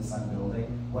kind of business I'm building.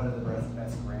 What are the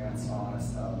best grants on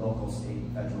a local, state,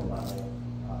 federal level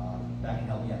that can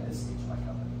help me at this stage of my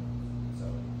company? So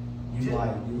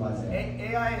utilize AI.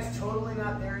 AI is totally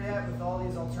not there yet with all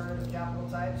these alternative capital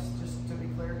types. Just to be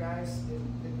clear, guys,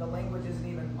 the language isn't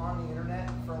even on the internet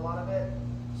for a lot of it.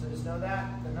 So just know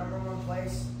that the number one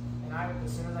place, and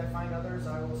as soon as I find others,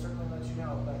 I will certainly let you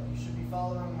know. But you should be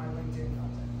following my LinkedIn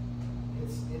content.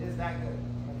 It is that good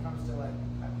when it comes to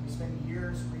we spend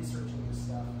years researching this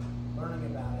stuff, learning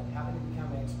about it, having to become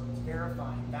experts,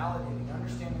 verifying, validating,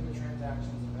 understanding the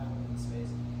transactions that are happening in the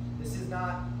space. This is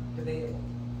not debatable.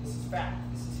 This is fact.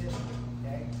 This is history.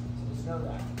 Okay? So just know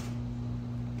that.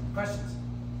 Questions?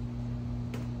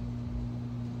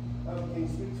 Can you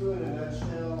speak to in a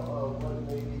nutshell what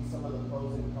may be some of the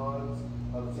pros and cons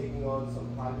of taking on some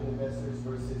private investors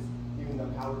versus giving the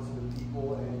power to the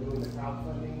people and doing the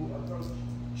crowdfunding approach?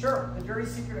 Sure. The dirty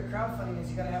secret of crowdfunding is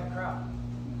you got to have a crowd.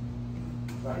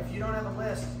 Right. If you don't have a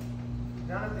list,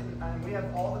 we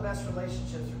have all the best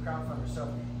relationships with crowdfunders.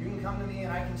 So you can come to me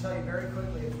and I can tell you very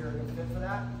quickly if you're a good fit for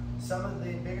that. Some of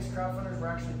the biggest crowdfunders were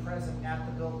actually present at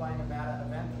the Build by Nevada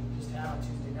event that we just had on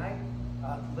Tuesday night.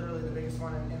 Literally the biggest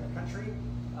one in the country.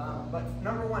 But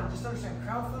number one, just understand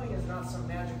crowdfunding is not some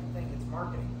magical thing, it's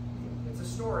marketing. It's a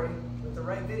story with the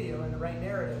right video and the right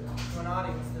narrative to an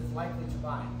audience that's likely to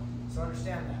buy. So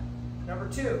understand that. Number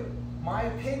two, my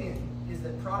opinion is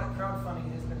that product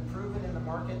crowdfunding has been proven in the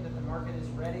market that the market is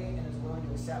ready and is willing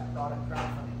to accept product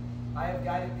crowdfunding. I have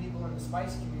guided people in the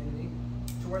spice community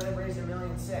to where they've raised $1.6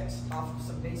 million off of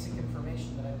some basic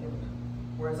information that I've given them.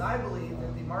 Whereas I believe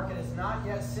that the market has not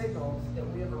yet signaled that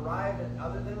we have arrived at,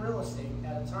 other than real estate,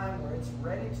 at a time where it's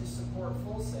ready to support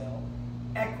full sale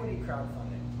equity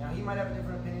crowdfunding. Now he might have a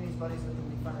different opinion, he's buddies with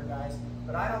the WeFunder guys,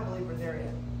 but I don't believe we're there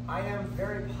yet. I am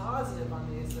very positive on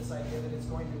this idea that it's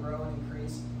going to grow and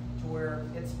increase to where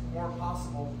it's more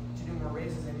possible to do more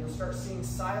raises, and you'll start seeing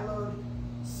siloed,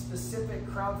 specific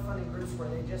crowdfunding groups where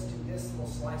they just do this little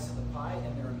slice of the pie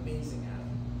and they're amazing at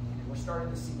it. And we're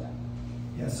starting to see that.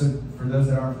 Yeah, so for those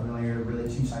that aren't familiar, really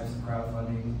two types of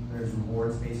crowdfunding. There's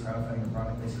rewards-based crowdfunding and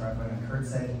product-based crowdfunding. And Kurt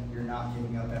said you're not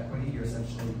giving up equity. You're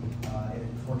essentially, it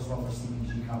works well for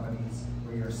CPG companies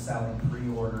where you're selling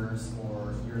pre-orders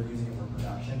or you're using it for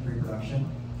production, pre-production.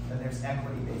 Then there's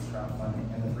equity-based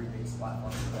crowdfunding and the three biggest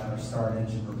platforms that are Star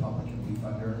Engine, Republic, and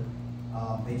WeFunder.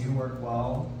 They do work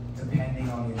well depending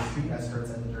on the industry. As Kurt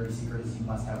said, the dirty secret is you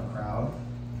must have a crowd.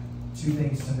 Two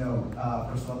things to note.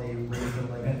 First of all, they raised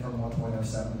the limit from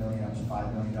 $1.07 million up to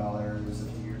 $5 million a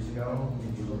few years ago,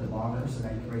 maybe a little bit longer. So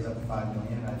now you can raise up to $5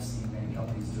 million, and I've seen many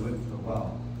companies do it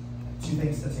well. Two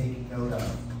things to take note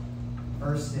of.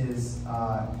 First is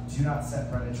do not set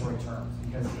predatory terms. Be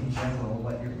because in general,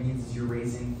 what it means is you're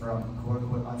raising from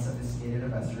quote-unquote unsophisticated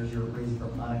investors, you're raising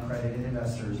from unaccredited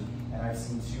investors, and I've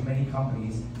seen too many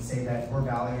companies say that we're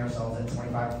valuing ourselves at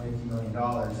 $25 to $50 million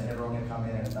and everyone can come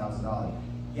in at $1,000.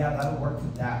 Yeah, that'll work for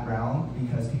that round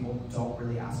because people don't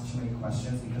really ask too many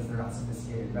questions because they're not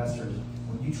sophisticated investors.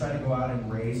 When you try to go out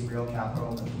and raise real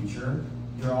capital in the future,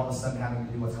 you're all of a sudden having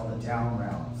to do what's called a down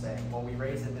round, saying, well, we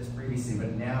raised at this previously,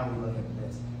 but now we look at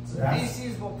this. So the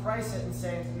VCs will price it and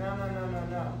say, no.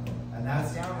 And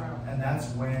that's down round. And that's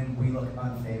when we look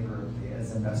unfavorably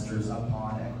as investors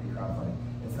upon equity crowdfunding.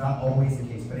 It's not always the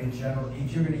case, but in general,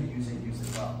 if you're going to use it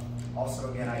well.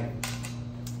 Also, again, I'm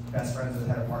best friends with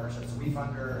head of partnerships at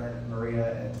WeFunder, head of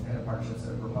Maria, and head of partnerships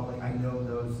at Republic. I know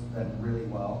those that really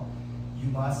well. You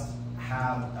must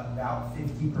have about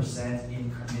 50%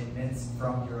 in commitments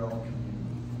from your own community.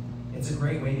 It's a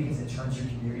great way because it turns your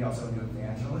community also into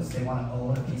evangelists. They want to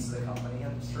own a piece of the company.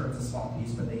 I'm sure it's a small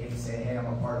piece, but they get to say, hey, I'm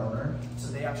a part owner.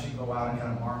 So they actually go out and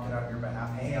kind of market on your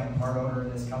behalf. Hey, I'm a part owner in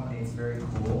this company. It's very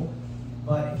cool.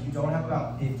 But if you don't have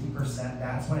about 50%,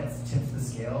 that's when it tips the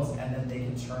scales, and then they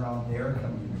can turn on their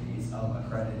communities of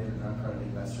accredited or unaccredited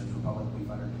investors, Republic,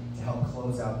 WeFunder, to help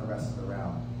close out the rest of the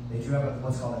round. They do have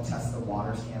what's called a test the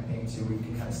waters campaign too, where you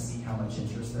can kind of see how much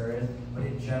interest there is. But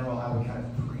in general, I would kind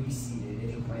of precede it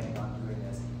if you're planning on doing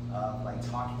this, like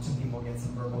talking to people, get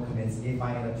some verbal commits. If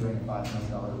I end up doing a $5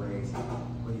 million raise,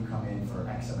 will you come in for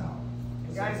X amount?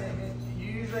 Guys,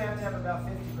 you usually have to have about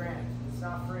 50 grand. It's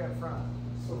not free up front.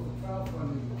 So for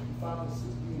crowdfunding,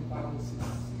 506 and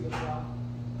 506C apply?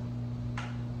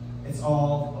 It's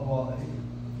all, well,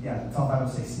 yeah, it's all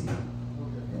 506C. I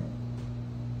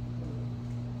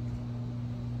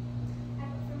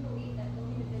have a firm belief that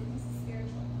building a business is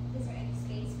spiritual. Is there any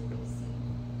space for VC to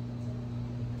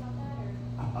think about that,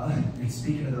 or? You're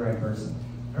speaking to the right person.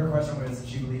 Her question was,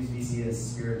 she believes VC is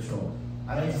spiritual.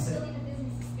 I like to say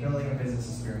building a business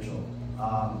is spiritual.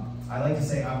 I like to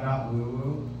say I'm not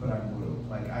woo-woo, but I'm woo.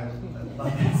 Like I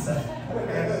said,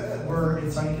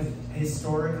 it's funny because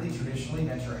historically, traditionally,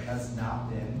 venture has not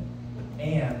been,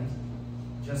 and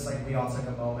just like we all took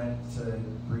a moment to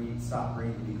stop,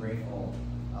 breathe, and be grateful,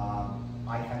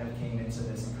 I kind of came into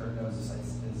this, and Kurt knows this,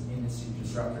 as industry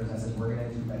disruptors, and I said, we're going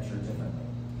to do venture differently.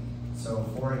 So,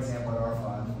 for example, at our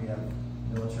fund, we have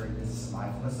military, business, and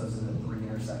mindfulness. Those are the three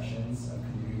intersections of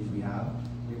communities we have.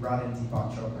 We brought in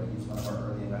Deepak Chopra. He's one of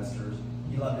our early investors.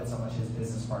 He loved it so much his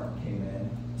business partner came in.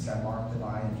 This guy Mark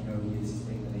Devine, if you know who he is, he's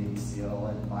big in the Navy SEAL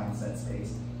and mindset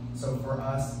space. So for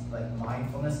us, like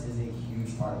mindfulness is a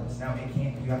huge part of this. Now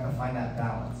you have to find that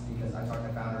balance because I talk to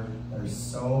founders that are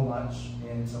so much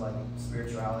into like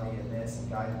spirituality and this and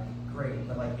guidance. Great,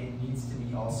 but like it needs to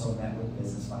be also met with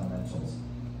business fundamentals.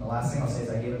 The last thing I'll say is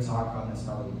I gave a talk on this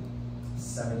probably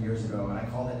 7 years ago, and I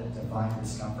called it a divine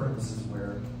discomfort. This is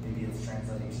where maybe it's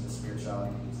translating to the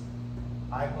spirituality piece.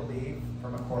 I believe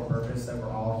from a core purpose that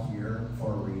we're all here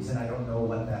for a reason. I don't know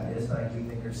what that is, but I do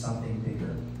think there's something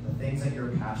bigger. The things that you're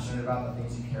passionate about, the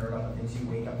things you care about, the things you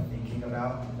wake up thinking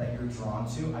about that you're drawn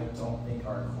to, I don't think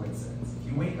are a coincidence.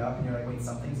 If you wake up and you're like, wait,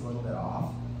 something's a little bit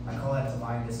off, I call that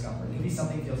divine discomfort. It could be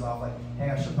something feels off, like,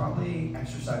 hey, I should probably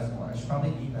exercise more, I should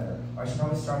probably eat better, or I should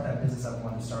probably start that business up I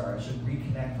wanted to start, or I should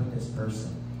reconnect with this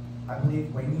person. I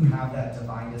believe when you have that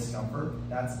divine discomfort,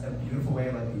 that's a beautiful way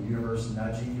of like the universe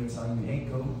nudging you and telling you, hey,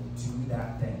 go do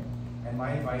that thing. And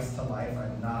my advice to life,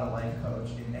 I'm not a life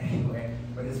coach in any way,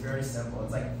 but it's very simple.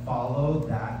 It's like follow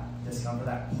that discomfort,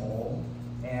 that pull,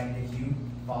 and if you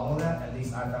follow that, at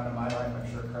least I've found in my life, I'm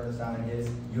sure Kurt has found in his,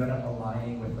 you end up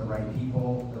aligning with the right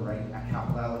people, the right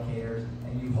capital allocators,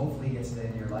 and you hopefully get to the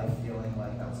end of your life feeling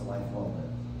like that was a life well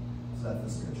lived. So that's the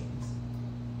spiritual piece.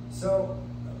 So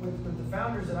with the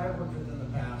founders that I've worked with in the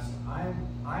past, I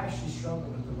actually struggle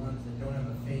with the ones that don't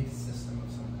have a faith system of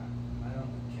some kind. I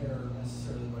don't care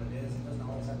necessarily what it is. It doesn't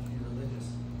always have to be religious.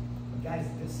 But guys,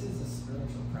 this is a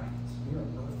spiritual practice. We are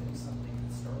birthing something that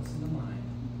starts in the mind,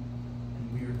 and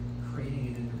we are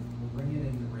creating it we're bringing it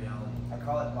into reality. I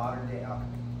call it modern day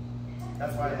alchemy.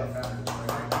 That's why I love founders.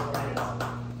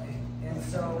 And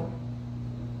so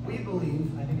we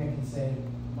believe, I think I can say,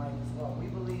 Mike as well, we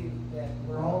believe that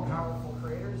we're all powerful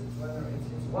creators.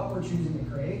 It's what we're choosing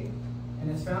to create.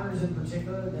 And as founders in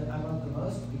particular that I love the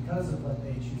most because of what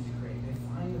they choose to create. They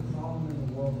find a problem in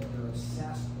the world that they're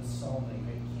obsessed with solving.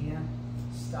 They can't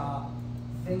stop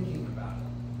thinking about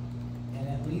it. And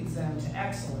it leads them to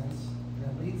excellence, and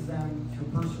it leads them through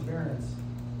perseverance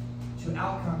to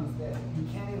outcomes that you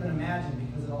can't even imagine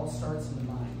because it all starts in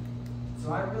the mind.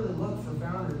 So I really look for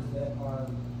founders that are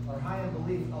high in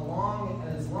belief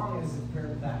as long as it's paired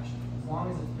with action, as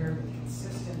long as it's paired with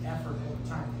consistent effort over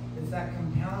time. It's that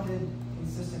compounded,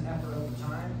 consistent effort over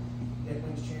time it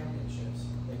wins championships.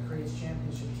 It creates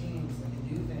championship teams that can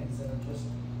do things that are just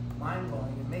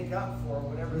mind-blowing and make up for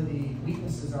whatever the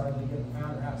weaknesses are that a given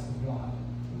founder has, because we all have them.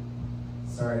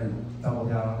 Sorry to double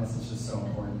down on this, it's just so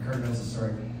important. Kurt knows the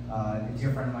story. A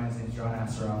dear friend of mine, his name is John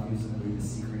Asseroff, he was in the movie The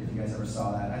Secret, if you guys ever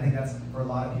saw that. I think that's, for a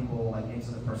lot of people, like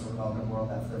into the personal development world,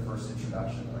 that's their first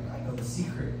introduction. Like, I know The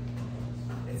Secret.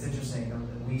 It's interesting.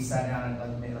 We sat down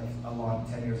and made a long,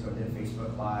 10 years ago, did a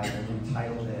Facebook Live, and we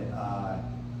titled it,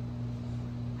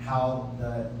 How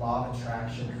the Law of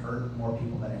Attraction Hurt More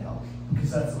People Than It Helped.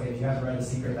 Because that's the way, if you haven't read The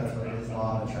Secret, that's what it is,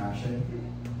 Law of Attraction.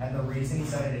 And the reason he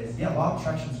said it is, yeah, Law of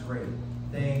Attraction is great.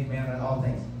 Thing, man, all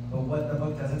things. But what the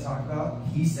book doesn't talk about,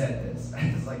 he said this.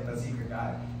 It's like the secret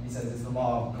guy. He says it's the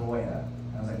law of Goya.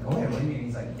 And I was like, Goya, what do you mean?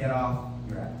 He's like, get off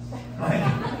your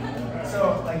ass.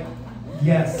 So, like,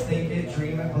 yes, think it,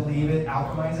 dream it, believe it,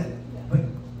 alchemize it, but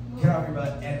get off your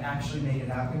butt and actually make it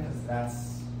happen, because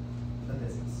that's the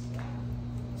business.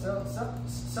 So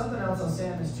something else I'll say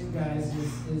on this too, guys,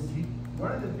 is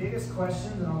one of the biggest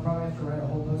questions, and I'll probably have to write a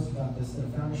whole post about this, that a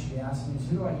founder should be asking is,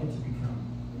 who do I get to become?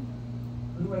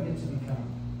 Who do I get to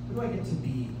become? Who do I get to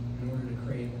be in order to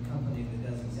create a company that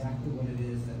does exactly what it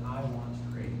is that I want to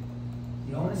create?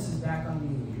 The onus is back on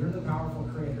you. You're the powerful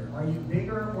creator. Are you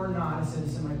bigger or not? I said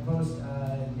this in my post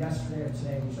yesterday or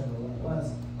today, whichever one it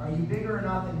was. Are you bigger or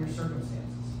not than your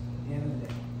circumstances at the end of the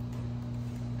day?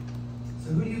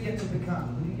 So who do you get to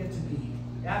become? Who do you get to be?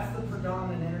 That's the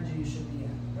predominant energy you should be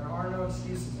in. There are no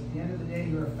excuses. At the end of the day,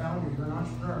 you're a founder. You're an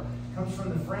entrepreneur. It comes from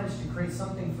the French to create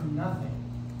something from nothing.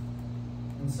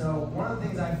 And so one of the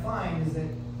things I find is that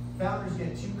founders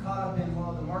get too caught up in,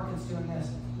 well, the market's doing this.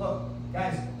 Look,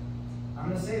 guys, I'm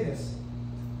going to say this.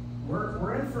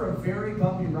 We're in for a very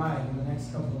bumpy ride in the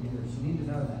next couple of years. You need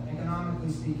to know that,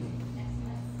 economically speaking.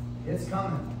 It's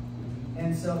coming.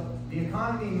 And so the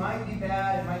economy might be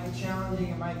bad, it might be challenging,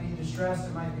 it might be distressed,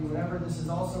 it might be whatever. This is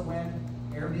also when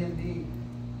Airbnb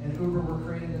and Uber were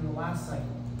created in the last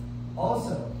cycle.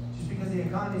 Also, just because the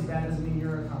economy is bad doesn't mean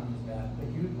your economy is bad, but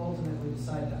you ultimately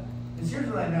decide that. Because here's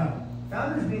what I know.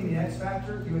 Founders being the X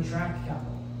factor, you attract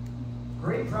capital.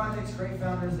 Great projects, great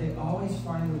founders, they always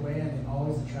find a way and they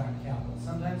always attract capital.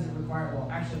 Sometimes it requires, well,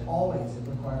 actually always it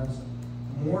requires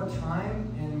more time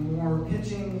and more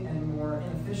pitching and more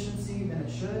inefficiency than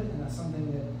it should, and that's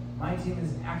something that my team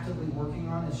is actively working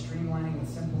on, is streamlining and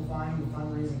simplifying the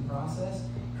fundraising process,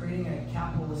 creating a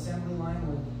capital assembly line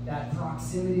where that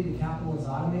proximity to capital is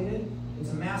automated. It's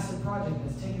a massive project.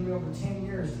 It's taken me over 10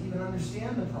 years to even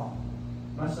understand the problem,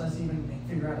 much less even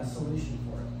figure out a solution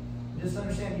for it. Just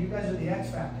understand, you guys are the X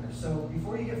factor. So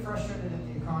before you get frustrated at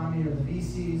the economy or the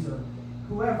VCs or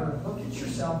whoever, look at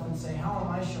yourself and say, how am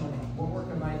I showing up? What work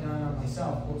have I done on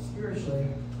myself, both spiritually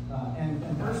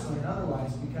and personally and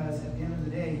otherwise? Because at the end of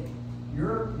the day,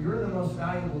 you're the most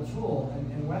valuable tool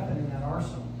and weapon in that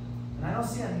arsenal. And I don't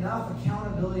see enough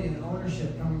accountability and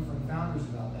ownership coming from founders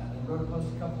about that. I wrote a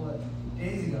post a couple of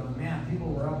days ago, and man,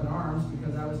 people were up in arms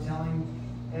because I was telling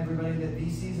everybody that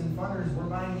VCs and funders were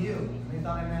buying you. And they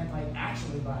thought I meant like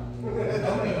actually buying you.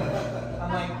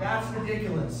 I'm like, that's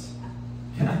ridiculous.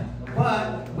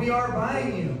 But we are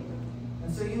buying you.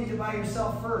 And so you need to buy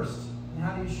yourself first. And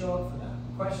how do you show up for that?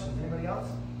 Questions? Anybody else?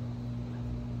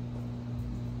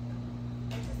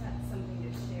 I just had something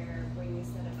to share when you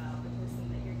said about the person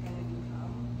that you're going to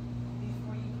become.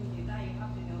 Before you can do that, you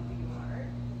have to know who you are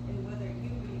and whether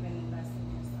you would even invest in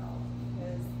yourself.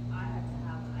 Because I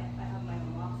have my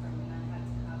own law firm, and I had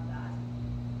to have that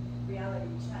reality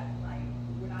check. Like,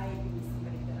 would I be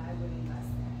somebody that I would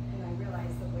invest in? And I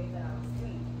realized the way that I was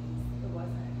doing things, it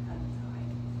wasn't at the time.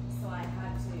 So I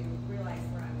had to realize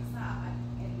where I was at,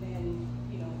 and then,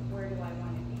 where do I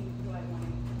want to be? Who do I want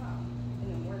to become? And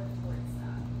then work towards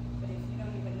that. But if you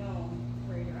don't even know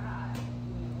where you're at,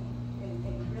 and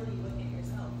really look at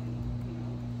yourself and,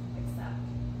 accept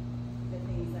the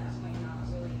things that might not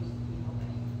really be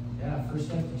helping. Yeah, first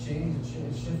step to change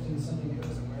is shifting something new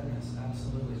is awareness.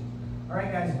 Absolutely. All right,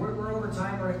 guys, we're over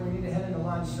time. Right, we need to head into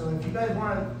lunch. So if you guys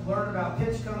want to learn about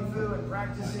pitch kung fu and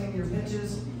practicing your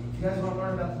pitches, if you guys want to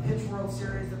learn about the Pitch World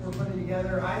Series that we're putting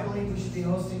together, I believe we should be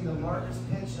hosting the largest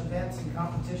pitch events and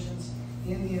competitions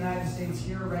in the United States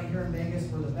here, right here in Vegas.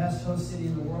 We're the best host city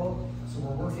in the world, so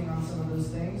we're working on some of those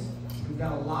things. We've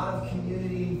got a lot of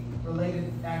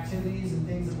community-related activities and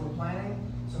things that we're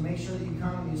planning, so make sure that you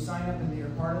come and you sign up and that you're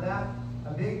part of that.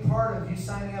 A big part of you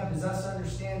signing up is us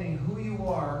understanding who you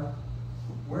are,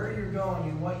 where you're going,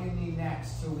 and what you need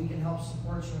next, so we can help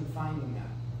support you in finding that.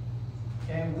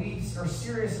 Okay, we are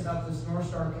serious about this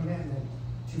northstar commitment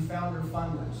to founder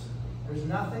funders. There's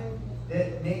nothing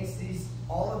that makes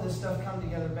all of this stuff come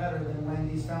together better than when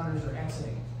these founders are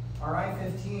exiting. our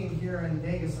I-15 here in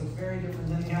Vegas looks very different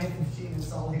than the I-15 in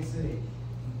Salt Lake City.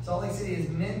 Salt Lake City is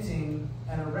minting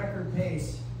at a record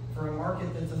pace for a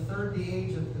market that's a third the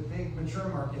age of the big mature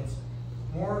markets.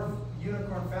 More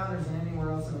unicorn founders than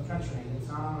anywhere else in the country, and it's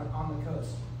not on the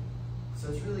coast. So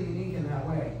it's really unique in that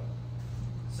way.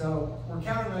 So we're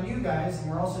counting on you guys, and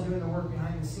we're also doing the work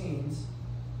behind the scenes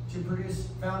to produce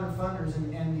founder funders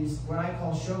and these, what I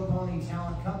call show pony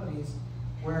talent companies,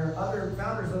 where other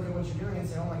founders look at what you're doing and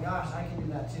say, oh my gosh, I can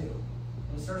do that too.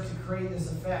 And it starts to create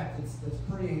this effect that's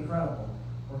pretty incredible,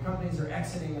 where companies are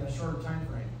exiting in a shorter time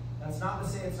frame. That's not to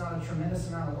say it's not a tremendous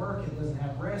amount of work. It doesn't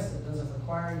have risk. It doesn't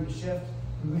require you to shift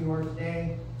from who you are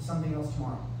today to something else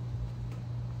tomorrow.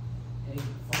 Any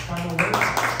final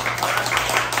words?